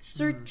it?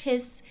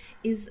 Sirtis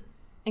is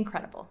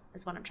incredible,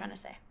 is what I'm trying to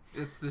say.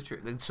 It's the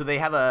truth. So they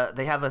have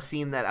a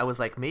scene that I was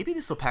like, maybe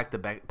this will pass the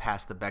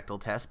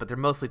Bechdel test, but they're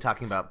mostly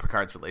talking about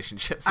Picard's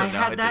relationship. So I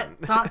had that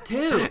thought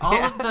too.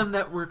 All of them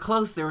that were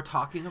close, they were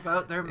talking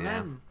about their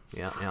men.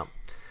 Yeah.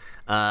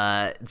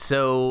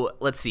 So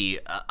let's see.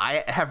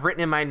 I have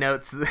written in my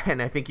notes,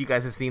 and I think you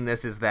guys have seen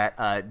this, is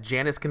that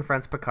Janice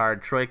confronts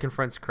Picard, Troy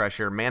confronts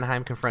Crusher,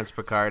 Mannheim confronts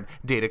Picard,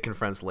 Data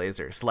confronts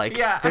lasers. Like,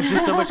 there's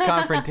just so much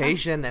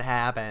confrontation that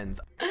happens.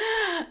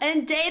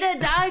 And Data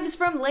dives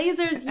from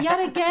lasers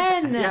yet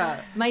again.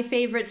 Yeah. My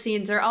favorite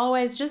scenes are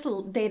always just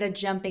Data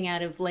jumping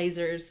out of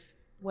lasers'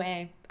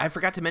 way. I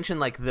forgot to mention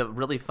like the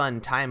really fun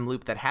time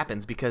loop that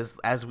happens because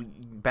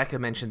Becca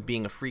mentioned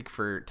being a freak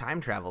for time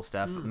travel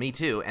stuff, me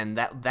too, and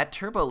that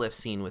turbo lift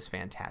scene was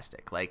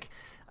fantastic. Like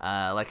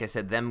Like I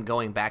said, them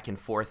going back and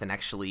forth, and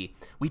actually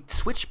we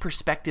switched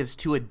perspectives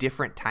to a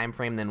different time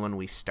frame than when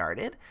we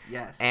started.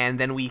 Yes. And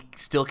then we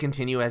still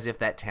continue as if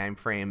that time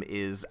frame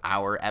is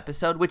our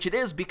episode, which it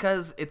is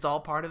because it's all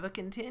part of a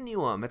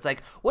continuum. It's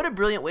like, what a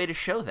brilliant way to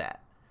show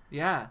that.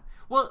 Yeah.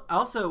 Well,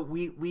 also,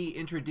 we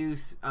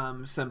introduce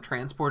some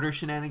transporter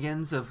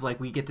shenanigans of, like,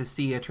 we get to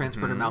see a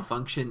transporter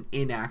malfunction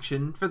in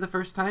action for the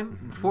first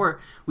time.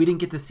 Before, we didn't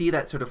get to see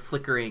that sort of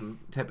flickering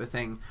type of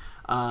thing.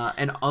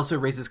 And also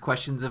raises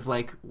questions of,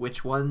 like,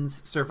 which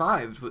ones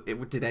survived?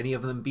 Did any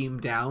of them beam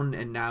down?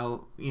 And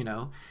now,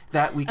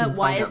 that we can find out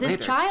why is this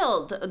later.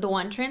 child the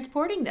one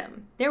transporting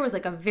them? There was,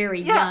 like, a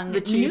very young,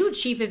 new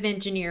chief of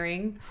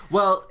engineering.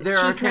 Well, there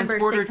are Chief number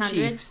transporter 600.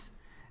 chiefs.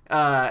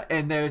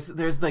 And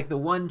there's like the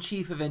one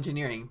chief of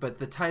engineering, but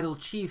the title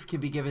chief can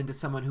be given to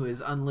someone who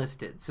is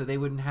unlisted, so they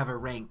wouldn't have a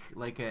rank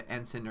like an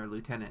ensign or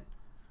lieutenant.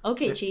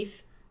 Okay,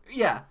 chief.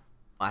 Yeah.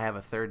 I have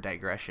a third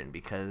digression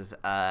because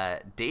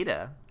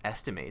Data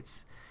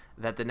estimates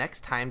that the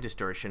next time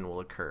distortion will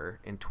occur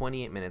in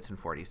 28 minutes and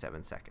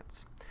 47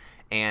 seconds.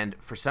 And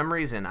for some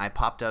reason, I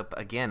popped up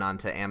again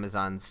onto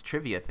Amazon's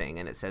trivia thing,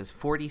 and it says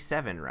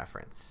 47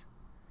 reference.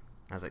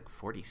 I was like,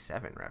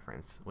 47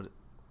 reference?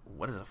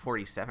 What is a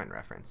 47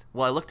 reference?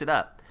 Well, I looked it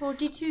up.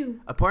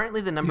 42.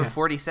 Apparently, the number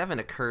 47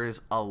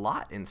 occurs a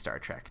lot in Star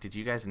Trek. Did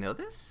you guys know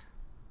this?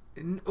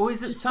 Or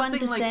is it Just something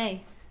fun to like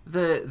say.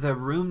 the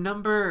room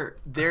number?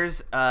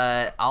 There's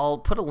I'll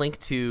put a link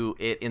to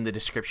it in the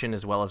description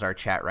as well as our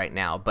chat right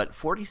now. But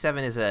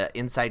 47 is a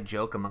inside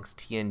joke amongst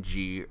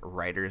TNG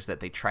writers that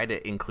they try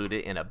to include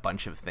it in a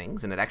bunch of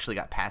things, and it actually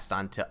got passed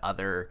on to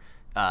other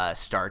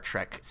Star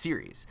Trek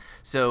series.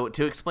 So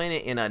to explain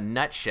it in a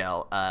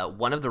nutshell,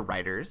 one of the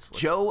writers,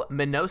 Joe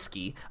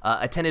Minosky,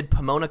 attended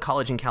Pomona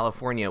College in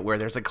California, where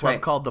there's a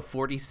club called the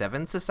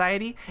 47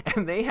 Society,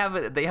 and they have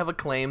a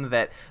claim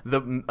that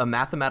a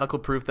mathematical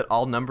proof that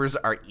all numbers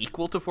are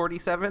equal to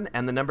 47,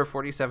 and the number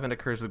 47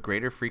 occurs with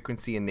greater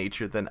frequency in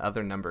nature than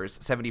other numbers.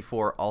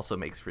 74 also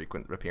makes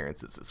frequent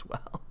appearances as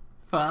well.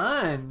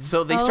 Fun.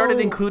 So they started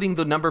including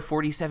the number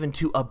 47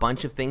 to a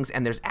bunch of things,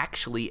 and there's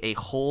actually a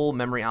whole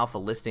Memory Alpha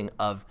listing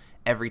of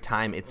every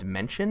time it's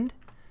mentioned.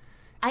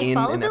 I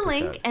followed the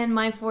link, and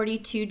my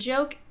 42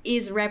 joke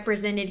is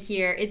represented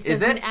here. It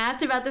says, when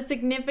asked about the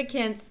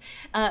significance,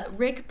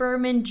 Rick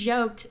Berman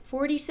joked,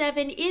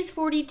 47 is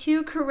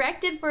 42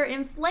 corrected for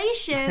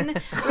inflation,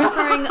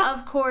 referring,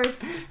 of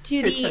course,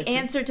 to the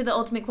answer to the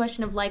ultimate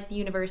question of life, the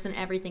universe, and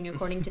everything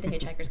according to The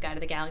Hitchhiker's Guide to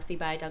the Galaxy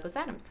by Douglas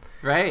Adams.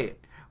 Right.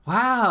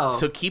 Wow.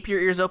 So keep your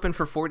ears open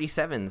for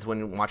 47s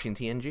when watching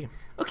TNG.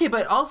 Okay,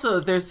 but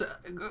also there's,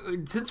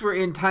 since we're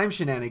in time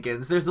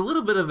shenanigans, there's a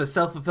little bit of a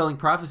self-fulfilling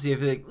prophecy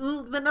of like,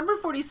 the number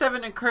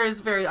 47 occurs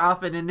very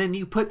often, and then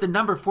you put the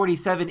number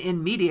 47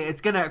 in media,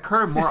 it's going to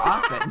occur more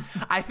often.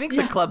 I think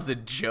the club's a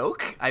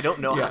joke. I don't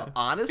know how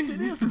honest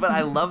it is, but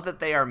I love that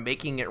they are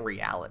making it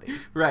reality.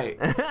 Right.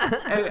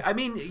 I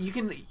mean,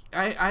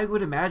 I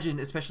would imagine,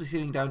 especially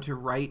sitting down to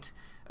write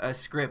a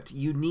script,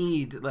 you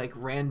need like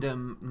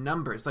random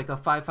numbers, like a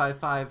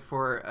 555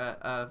 for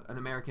an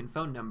American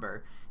phone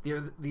number. There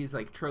are these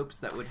like tropes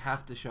that would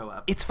have to show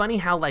up. It's funny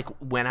how like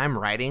when I'm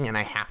writing and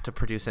I have to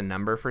produce a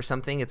number for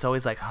something, it's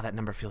always like, oh, that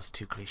number feels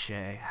too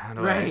cliche. How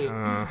do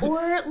I?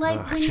 Or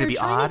like when should you're it be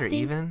trying odd to or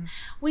think, even?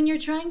 When you're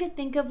trying to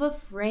think of a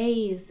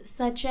phrase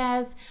such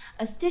as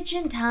 "a stitch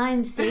in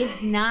time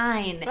saves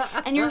 9,"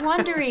 and you're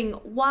wondering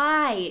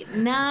why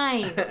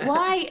 9,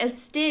 why a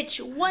stitch?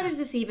 What does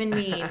this even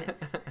mean?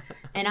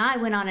 And I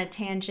went on a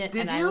tangent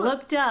I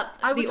looked up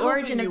the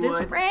origin of this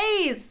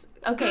phrase.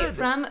 Okay, Good.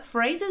 from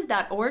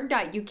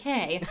phrases.org.uk,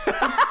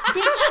 a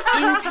stitch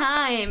in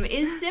time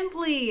is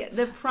simply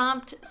the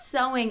prompt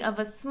sewing of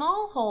a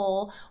small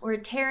hole or a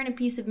tear in a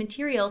piece of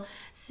material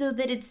so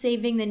that it's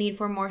saving the need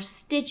for more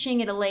stitching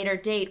at a later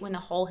date when the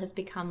hole has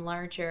become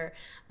larger.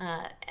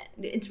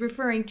 It's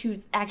referring to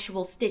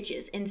actual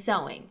stitches in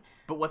sewing.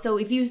 So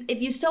if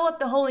you sew up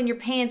the hole in your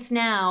pants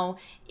now,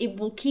 it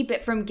will keep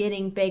it from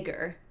getting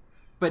bigger.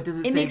 But does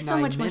it It say makes so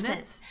 9 much minutes? more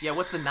sense. Yeah,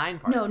 what's the 9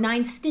 part? No,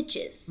 9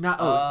 stitches.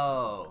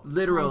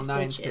 Literal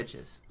 9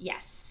 stitches.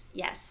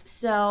 Yes.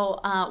 So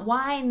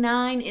why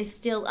 9 is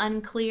still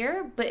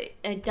unclear, but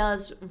it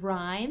does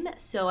rhyme,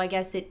 so I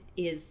guess it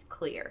is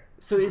clear.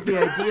 So is the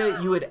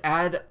idea you would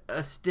add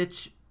a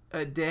stitch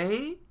a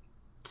day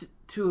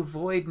to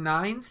avoid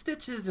 9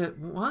 stitches at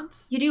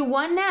once? You do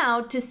 1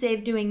 now to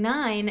save doing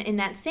 9 in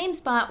that same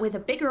spot with a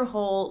bigger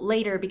hole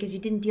later because you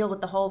didn't deal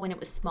with the hole when it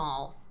was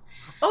small.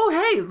 Oh,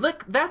 hey,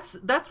 look, that's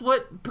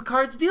what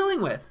Picard's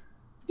dealing with.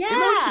 Yeah.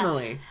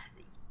 Emotionally.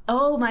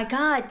 Oh my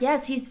God,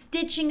 yes, he's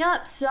stitching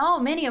up so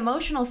many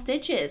emotional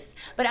stitches.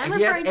 But I'm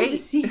referring to the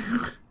scene.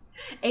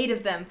 8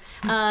 of them.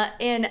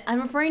 And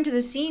I'm referring to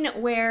the scene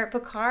where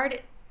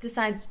Picard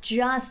decides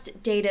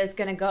just Data's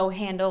going to go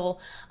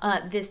handle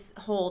this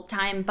whole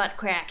time butt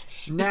crack.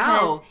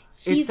 Now,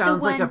 it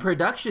sounds like a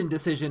production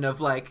decision of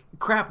like,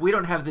 crap, we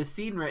don't have this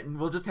scene written.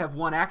 We'll just have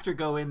one actor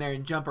go in there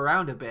and jump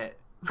around a bit.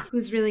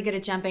 Who's really good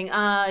at jumping?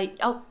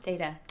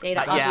 Data,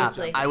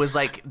 obviously. Yeah, I was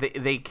like,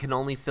 they can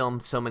only film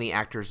so many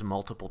actors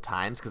multiple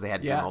times because they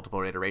had to do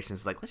multiple iterations.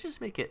 It's like, let's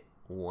just make it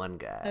one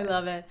guy. I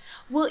love it.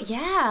 Well,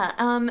 yeah.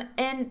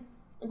 And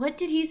what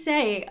did he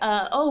say?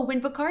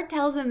 When Picard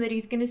tells him that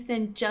he's going to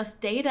send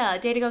just Data,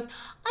 Data goes,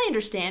 I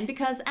understand,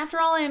 because after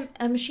all, I'm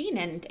a machine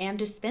and am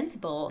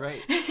dispensable.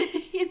 Right.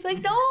 He's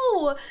like, no,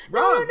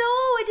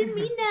 I didn't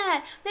mean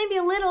that. Maybe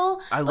a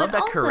little. I love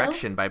that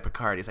correction by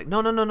Picard. He's like, no.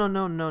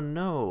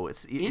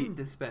 It's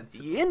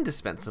indispensable.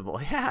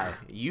 Indispensable, yeah.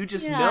 You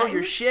just know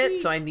your shit,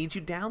 so I need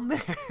you down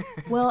there.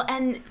 Well,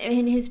 and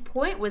his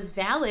point was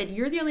valid.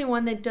 You're the only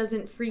one that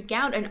doesn't freak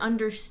out and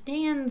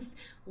understands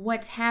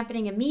what's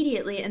happening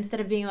immediately instead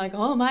of being like,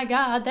 oh my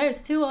God,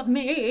 there's two of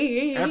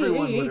me.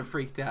 Everyone would have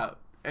freaked out.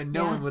 And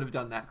no one would have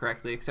done that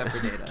correctly except for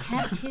Data.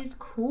 Kept his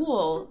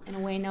cool in a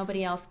way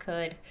nobody else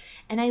could.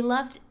 And I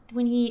loved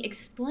when he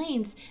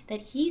explains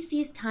that he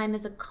sees time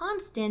as a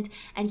constant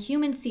and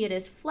humans see it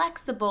as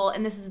flexible.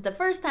 And this is the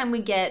first time we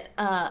get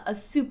a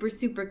super,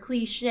 super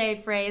cliche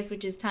phrase,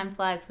 which is time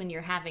flies when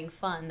you're having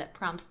fun, that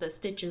prompts the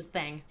Stitches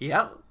thing.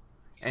 Yep.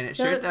 And it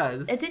sure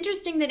does. It's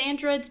interesting that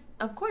androids,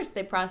 of course,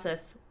 they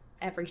process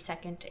every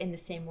second in the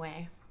same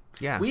way.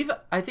 Yeah. We've,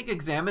 I think,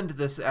 examined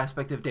this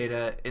aspect of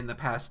Data in the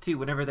past, too,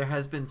 whenever there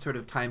has been sort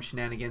of time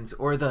shenanigans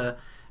or the,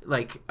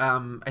 like,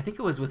 I think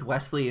it was with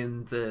Wesley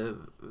and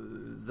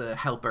the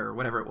Helper,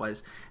 whatever it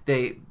was.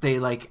 They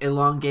like,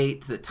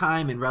 elongate the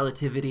time and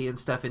relativity and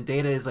stuff, and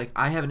Data is like,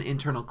 I have an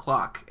internal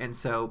clock, and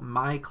so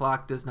my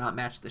clock does not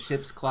match the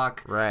ship's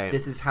clock. Right.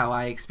 This is how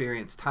I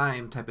experience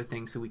time type of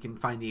thing, so we can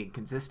find the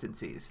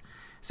inconsistencies.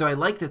 So I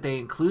like that they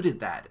included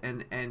that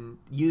and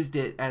used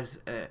it as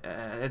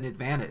an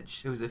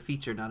advantage. It was a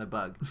feature, not a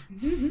bug.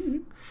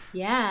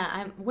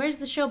 Yeah, where's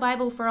the show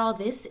Bible for all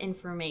this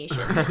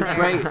information?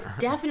 Right.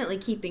 Definitely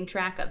keeping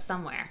track of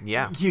somewhere.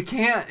 Yeah. You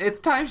can't.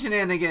 It's time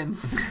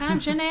shenanigans. Time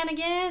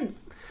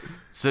shenanigans.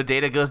 So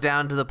Data goes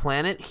down to the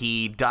planet.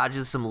 He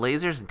dodges some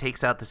lasers and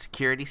takes out the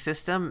security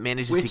system.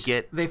 Manages to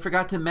get. They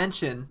forgot to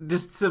mention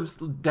just some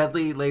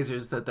deadly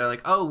lasers that they're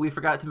like, oh, we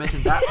forgot to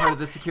mention that part of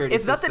the security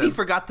It's system. not that he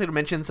forgot to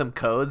mention some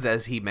codes,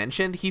 as he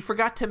mentioned. He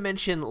forgot to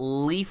mention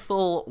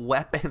lethal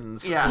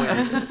weapons.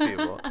 Yeah.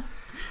 People.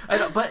 I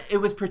know, but it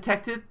was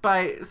protected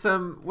by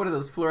some, what are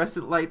those,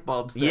 fluorescent light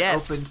bulbs that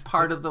opened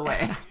part of the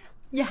way.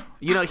 Yeah.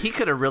 You know, he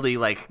could have really,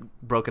 like,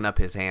 broken up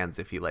his hands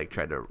if he, like,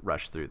 tried to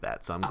rush through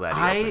that, so I'm glad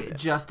he opened it.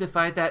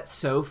 Justified that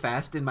so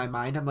fast in my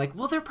mind. I'm like,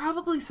 well, they're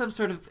probably some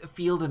sort of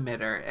field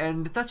emitter,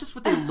 and that's just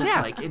what they look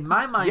like. In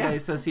my mind, I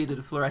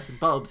associated fluorescent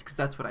bulbs, because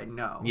that's what I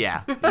know.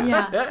 Yeah.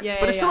 Yeah.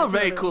 But it's still a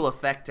very cool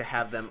effect to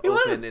have them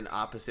open in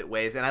opposite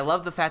ways, and I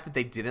love the fact that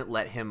they didn't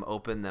let him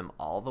open them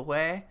all the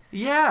way.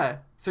 Yeah.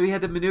 So he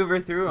had to maneuver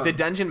through them. The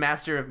dungeon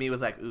master of me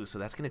was like, ooh, so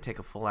that's going to take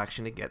a full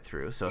action to get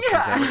through. So if he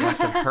ever has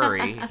to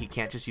hurry, he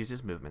can't just use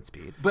his movement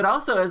speed. But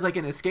also, as like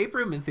an escape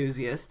room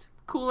enthusiast,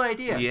 cool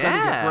idea. Yeah.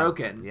 Gonna get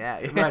broken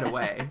right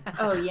away.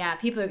 Oh, yeah.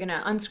 People are going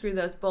to unscrew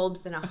those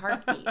bulbs in a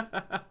heartbeat.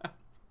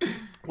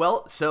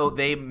 Well, so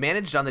they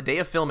managed on the day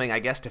of filming, I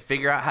guess, to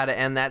figure out how to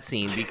end that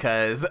scene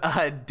because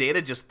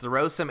Data just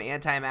throws some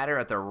antimatter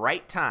at the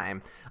right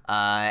time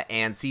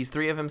and sees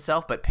three of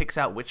himself, but picks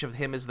out which of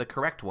him is the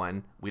correct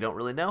one. We don't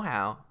really know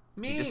how.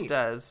 He just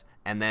does.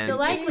 And then the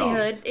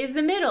likelihood is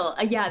the middle.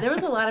 Yeah, there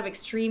was a lot of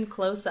extreme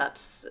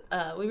close-ups.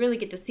 We really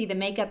get to see the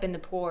makeup in the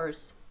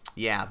pores.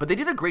 Yeah, but they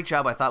did a great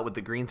job, I thought, with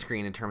the green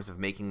screen in terms of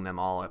making them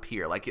all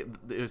appear. Like, it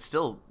was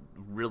still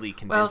really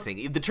convincing.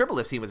 Well, the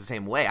turbolift scene was the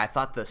same way. I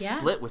thought the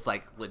split was,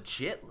 like,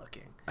 legit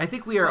looking. I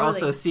think we are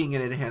also seeing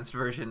an enhanced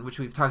version, which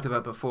we've talked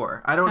about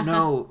before. I don't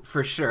know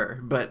for sure,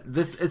 but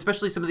this,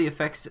 especially some of the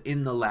effects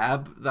in the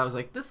lab, I was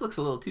like, this looks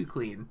a little too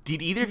clean.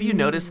 Did either of you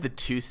notice the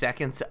 2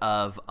 seconds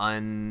of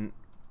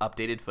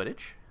unupdated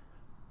footage?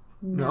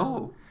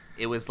 No.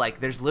 It was like,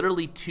 there's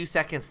literally 2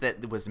 seconds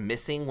that was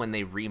missing when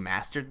they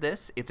remastered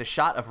this. It's a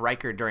shot of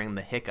Riker during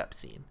the hiccup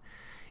scene.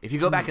 If you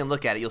go back and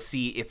look at it, you'll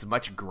see it's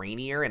much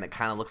grainier and it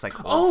kind of looks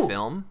like old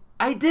film.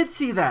 I did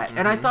see that,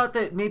 and I thought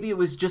that maybe it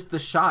was just the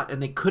shot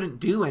and they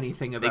couldn't do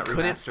anything about it. They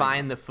couldn't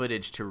find the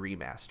footage to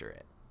remaster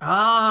it.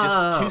 Oh.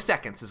 Just 2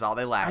 seconds is all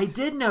they left. I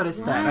did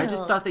notice that. I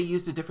just thought they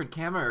used a different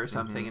camera or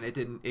something, and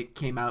it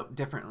came out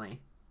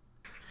differently.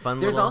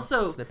 There's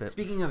also, snippet.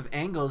 Speaking of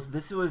angles,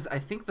 this was, I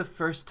think, the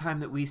first time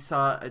that we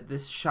saw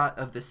this shot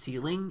of the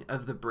ceiling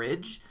of the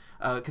bridge,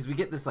 because we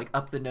get this like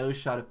up the nose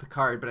shot of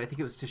Picard, but I think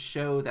it was to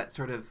show that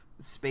sort of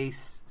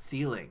space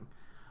ceiling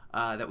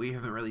that we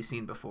haven't really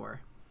seen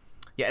before.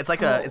 Yeah, it's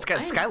like it's got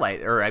a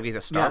skylight, or I mean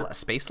a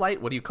space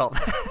light. What do you call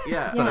that?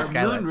 Yeah, it's not a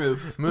skylight. Moon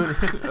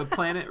roof, a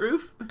planet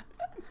roof.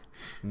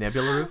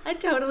 Nebula roof? I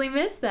totally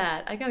missed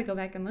that. I gotta go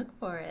back and look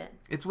for it.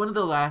 It's one of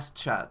the last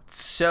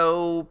shots.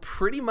 So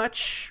pretty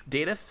much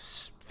Data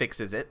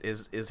fixes it,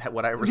 is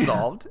what I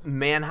resolved.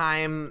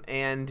 Mannheim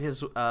and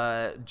his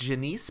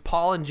Janice,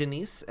 Paul and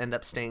Janice, end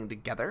up staying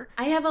together.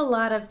 I have a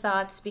lot of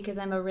thoughts because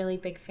I'm a really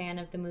big fan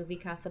of the movie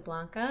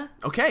Casablanca.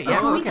 Okay, so yeah.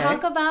 Can we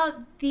talk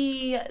about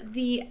the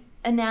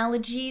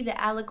analogy, the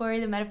allegory,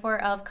 the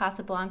metaphor of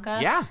Casablanca?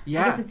 Yeah. I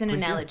guess it's an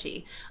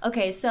analogy.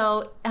 Okay,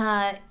 so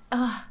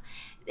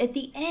at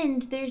the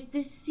end, there's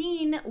this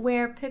scene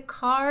where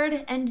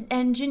Picard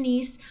and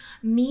Janice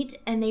meet,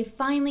 and they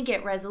finally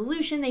get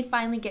resolution, they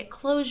finally get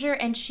closure,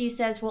 and she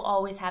says, we'll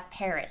always have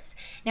Paris.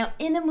 Now,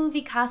 in the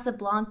movie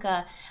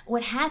Casablanca,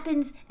 what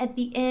happens at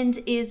the end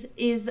is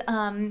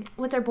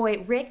what's our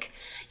boy, Rick?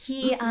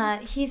 He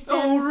says...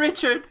 Oh,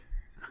 Richard!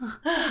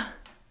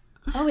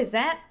 Oh, is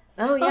that?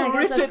 Oh, yeah, I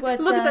guess Richard, that's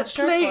what look at that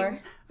short plane!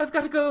 for. I've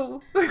got to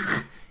go.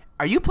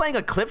 Are you playing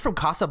a clip from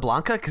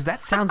Casablanca? Because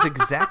that sounds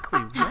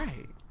exactly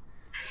right.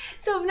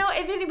 So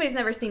if anybody's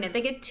never seen it,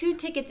 they get 2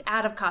 tickets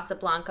out of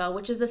Casablanca,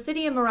 which is a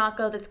city in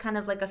Morocco that's kind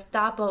of like a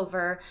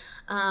stopover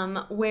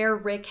where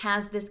Rick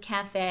has this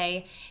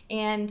cafe.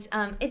 And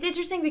it's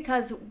interesting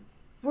because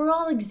we're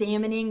all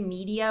examining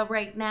media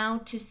right now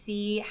to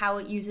see how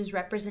it uses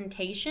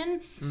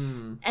representation.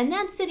 And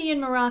that city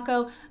in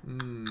Morocco,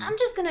 I'm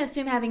just going to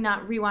assume, having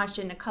not rewatched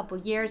it in a couple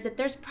years, that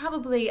there's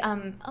probably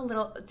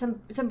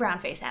some brown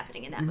face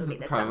happening in that movie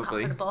that's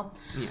uncomfortable.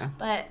 Yeah.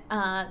 But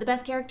the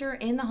best character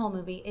in the whole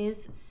movie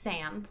is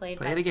Sam, played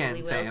by Billy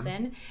Wilson.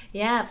 Sam.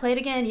 Yeah, play it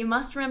again. You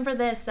must remember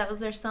this. That was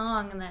their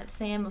song, and that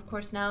Sam, of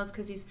course, knows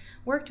because he's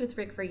worked with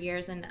Rick for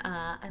years, and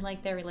I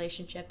like their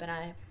relationship, and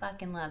I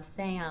fucking love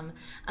Sam.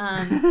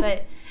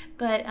 But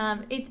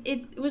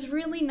it was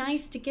really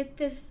nice to get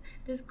this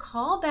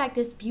callback,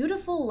 this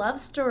beautiful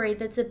love story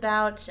that's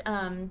about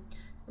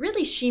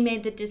really, she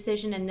made the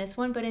decision in this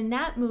one, but in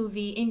that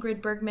movie,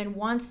 Ingrid Bergman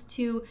wants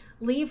to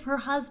leave her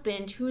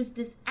husband, who's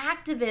this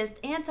activist,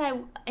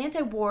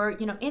 anti-war,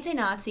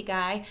 anti-Nazi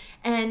guy,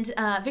 and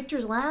Victor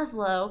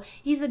Laszlo.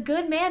 He's a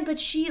good man, but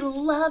she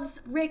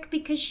loves Rick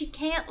because she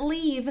can't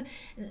leave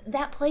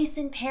that place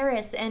in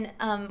Paris. And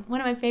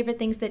one of my favorite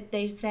things that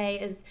they say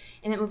is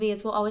in that movie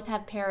is, we'll always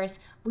have Paris.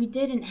 We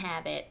didn't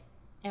have it,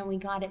 and we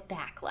got it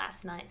back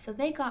last night. So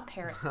they got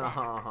Paris back.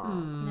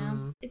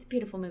 It's a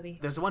beautiful movie.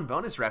 There's one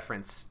bonus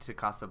reference to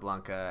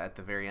Casablanca at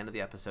the very end of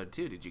the episode,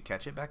 too. Did you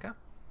catch it, Becca?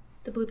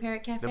 The Blue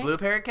Parrot Cafe? The Blue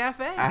Parrot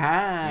Cafe.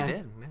 Aha. You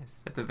did.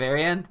 Nice. At the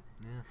very end?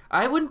 Yeah.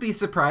 I wouldn't be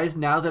surprised,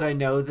 now that I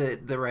know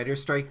that the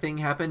writer's strike thing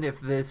happened, if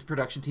this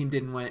production team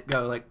didn't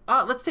go like,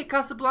 oh, let's take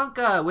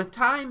Casablanca with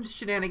time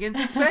shenanigans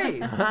in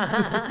space.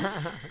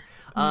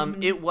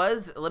 It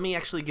was, let me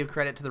actually give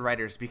credit to the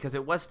writers, because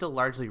it was still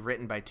largely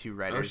written by 2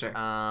 writers. Oh,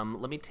 sure.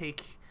 Let me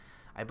take,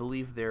 I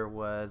believe there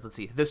was, let's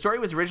see. The story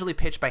was originally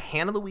pitched by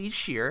Hannah Louise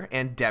Shear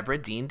and Deborah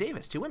Dean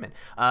Davis, 2 women,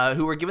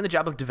 who were given the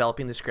job of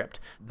developing the script.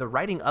 The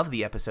writing of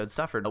the episode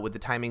suffered with the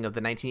timing of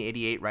the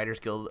 1988 Writers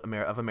Guild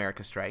of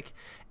America strike,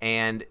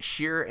 and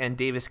Shear and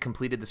Davis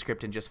completed the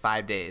script in just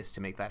 5 days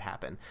to make that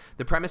happen.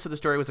 The premise of the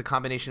story was a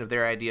combination of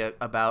their idea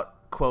about,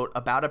 quote,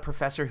 about a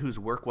professor whose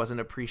work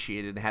wasn't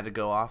appreciated and had to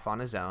go off on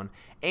his own,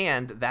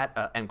 and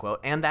that, end quote,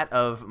 and that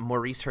of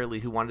Maurice Hurley,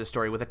 who wanted a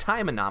story with a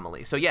time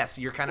anomaly. So yes,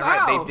 you're kind of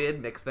right. They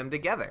did mix them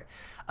together.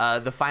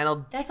 The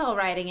final... That's all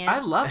writing is. I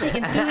love it.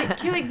 Taking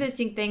 2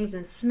 existing things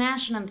and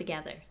smashing them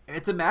together.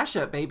 It's a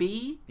mashup,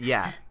 baby.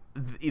 Yeah.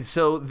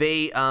 So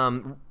they,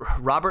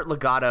 Robert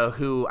Legato,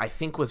 who I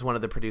think was one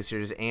of the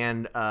producers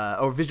and,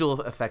 or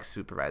visual effects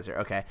supervisor,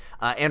 okay,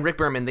 and Rick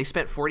Berman, they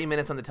spent 40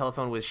 minutes on the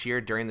telephone with Shear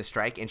during the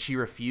strike, and she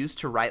refused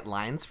to write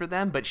lines for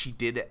them, but she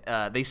did,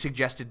 they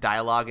suggested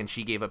dialogue and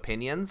she gave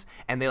opinions,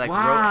 and they wrote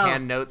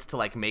hand notes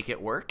to make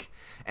it work.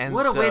 And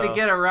what a way to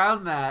get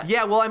around that.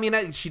 Yeah, well, I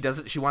mean, she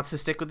wants to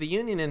stick with the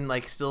union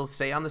and still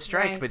stay on the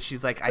strike, but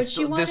she's like, this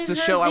is the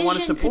show I want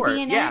to support.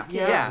 Yeah.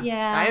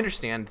 I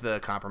understand the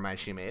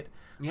compromise she made.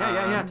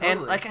 Yeah, totally.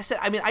 And like I said,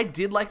 I mean, I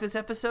did like this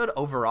episode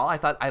overall.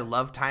 I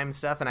loved time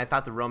stuff, and I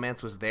thought the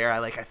romance was there.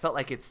 I felt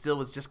like it still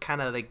was just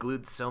kind of, they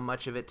glued so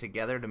much of it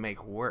together to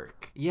make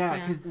work. Yeah,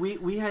 because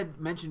we had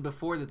mentioned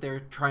before that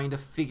they're trying to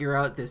figure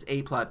out this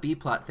A plot, B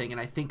plot thing,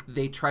 and I think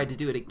they tried to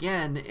do it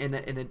again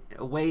in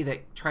a way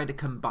that tried to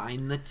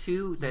combine the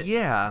two.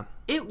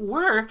 It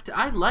worked.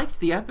 I liked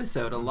the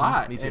episode a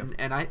lot. Me too.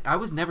 And I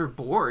was never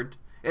bored.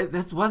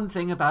 That's one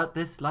thing about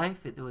this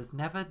life. It was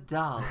never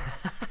dull.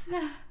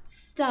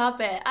 Stop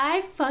it.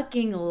 I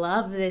fucking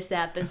love this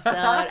episode.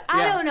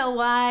 I don't know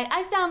why.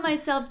 I found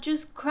myself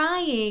just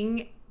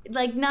crying,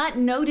 not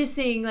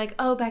noticing,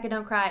 oh, Becca,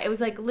 don't cry. It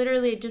was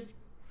literally just,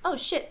 oh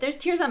shit, there's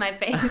tears on my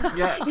face.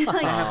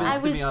 I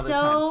was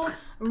so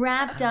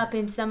wrapped up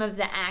in some of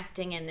the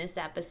acting in this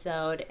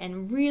episode,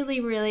 and really,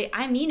 really,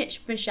 I mean it.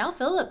 Michelle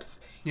Phillips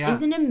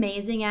is an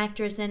amazing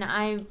actress, and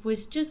I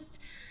was just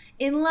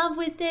in love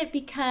with it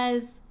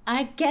because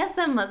I guess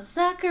I'm a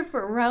sucker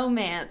for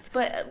romance,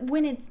 but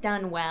when it's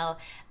done well.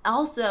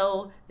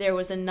 Also, there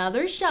was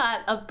another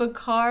shot of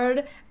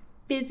Picard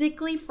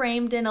physically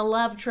framed in a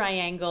love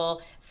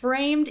triangle,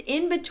 framed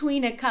in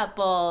between a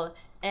couple,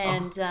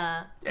 and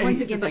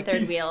once again the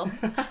third wheel.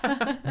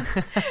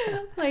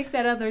 Like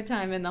that other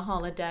time in the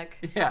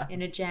holodeck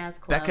in a jazz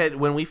club. Becca,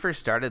 when we first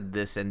started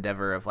this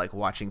endeavor of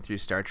watching through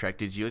Star Trek,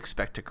 did you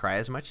expect to cry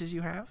as much as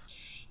you have?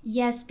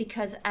 Yes,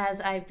 because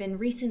as I've been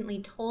recently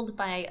told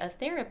by a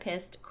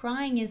therapist,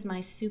 crying is my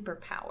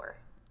superpower.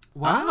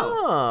 Wow.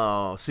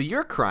 Oh, so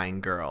you're Crying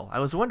Girl. I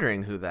was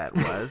wondering who that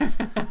was.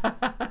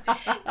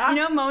 You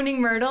know Moaning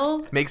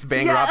Myrtle? Makes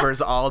bank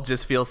robbers all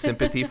just feel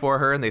sympathy for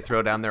her and they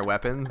throw down their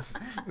weapons.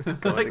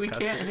 Like, we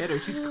can't hit her.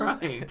 She's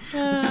crying.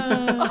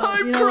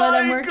 I'm you know crying, what?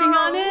 I'm working girl,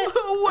 on it.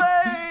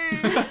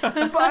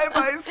 away by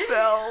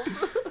myself.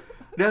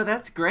 No,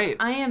 that's great.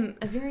 I am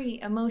a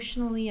very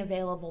emotionally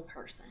available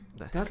person.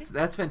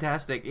 That's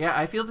fantastic. Yeah,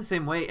 I feel the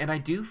same way, and I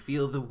do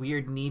feel the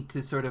weird need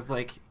to sort of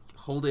like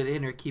hold it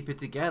in or keep it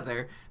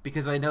together,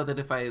 because I know that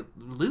if I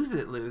lose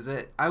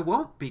it, I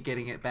won't be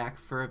getting it back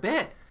for a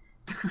bit.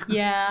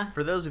 Yeah.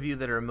 For those of you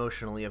that are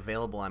emotionally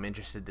available, I'm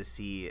interested to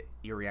see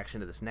your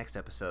reaction to this next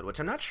episode, which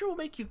I'm not sure will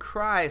make you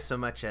cry so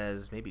much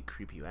as maybe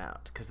creep you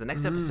out, because the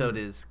next episode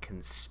is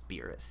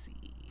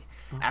Conspiracy.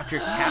 After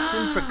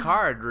Captain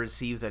Picard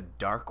receives a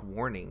dark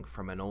warning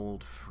from an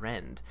old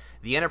friend,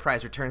 the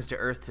Enterprise returns to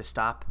Earth to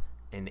stop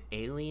an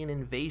alien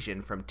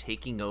invasion from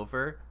taking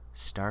over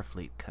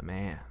Starfleet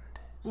Command.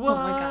 What? Oh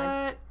my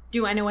god.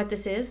 Do I know what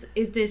this is?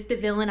 Is this the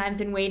villain I've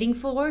been waiting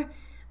for?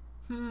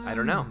 I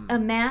don't know. A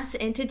mass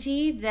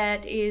entity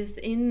that is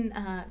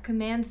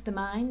commands the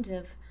mind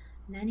of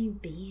many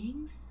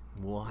beings?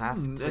 We'll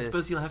have to I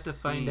suppose you'll have to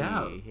find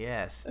out.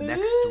 Yes,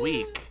 next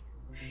week.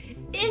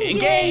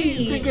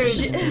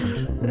 Engage!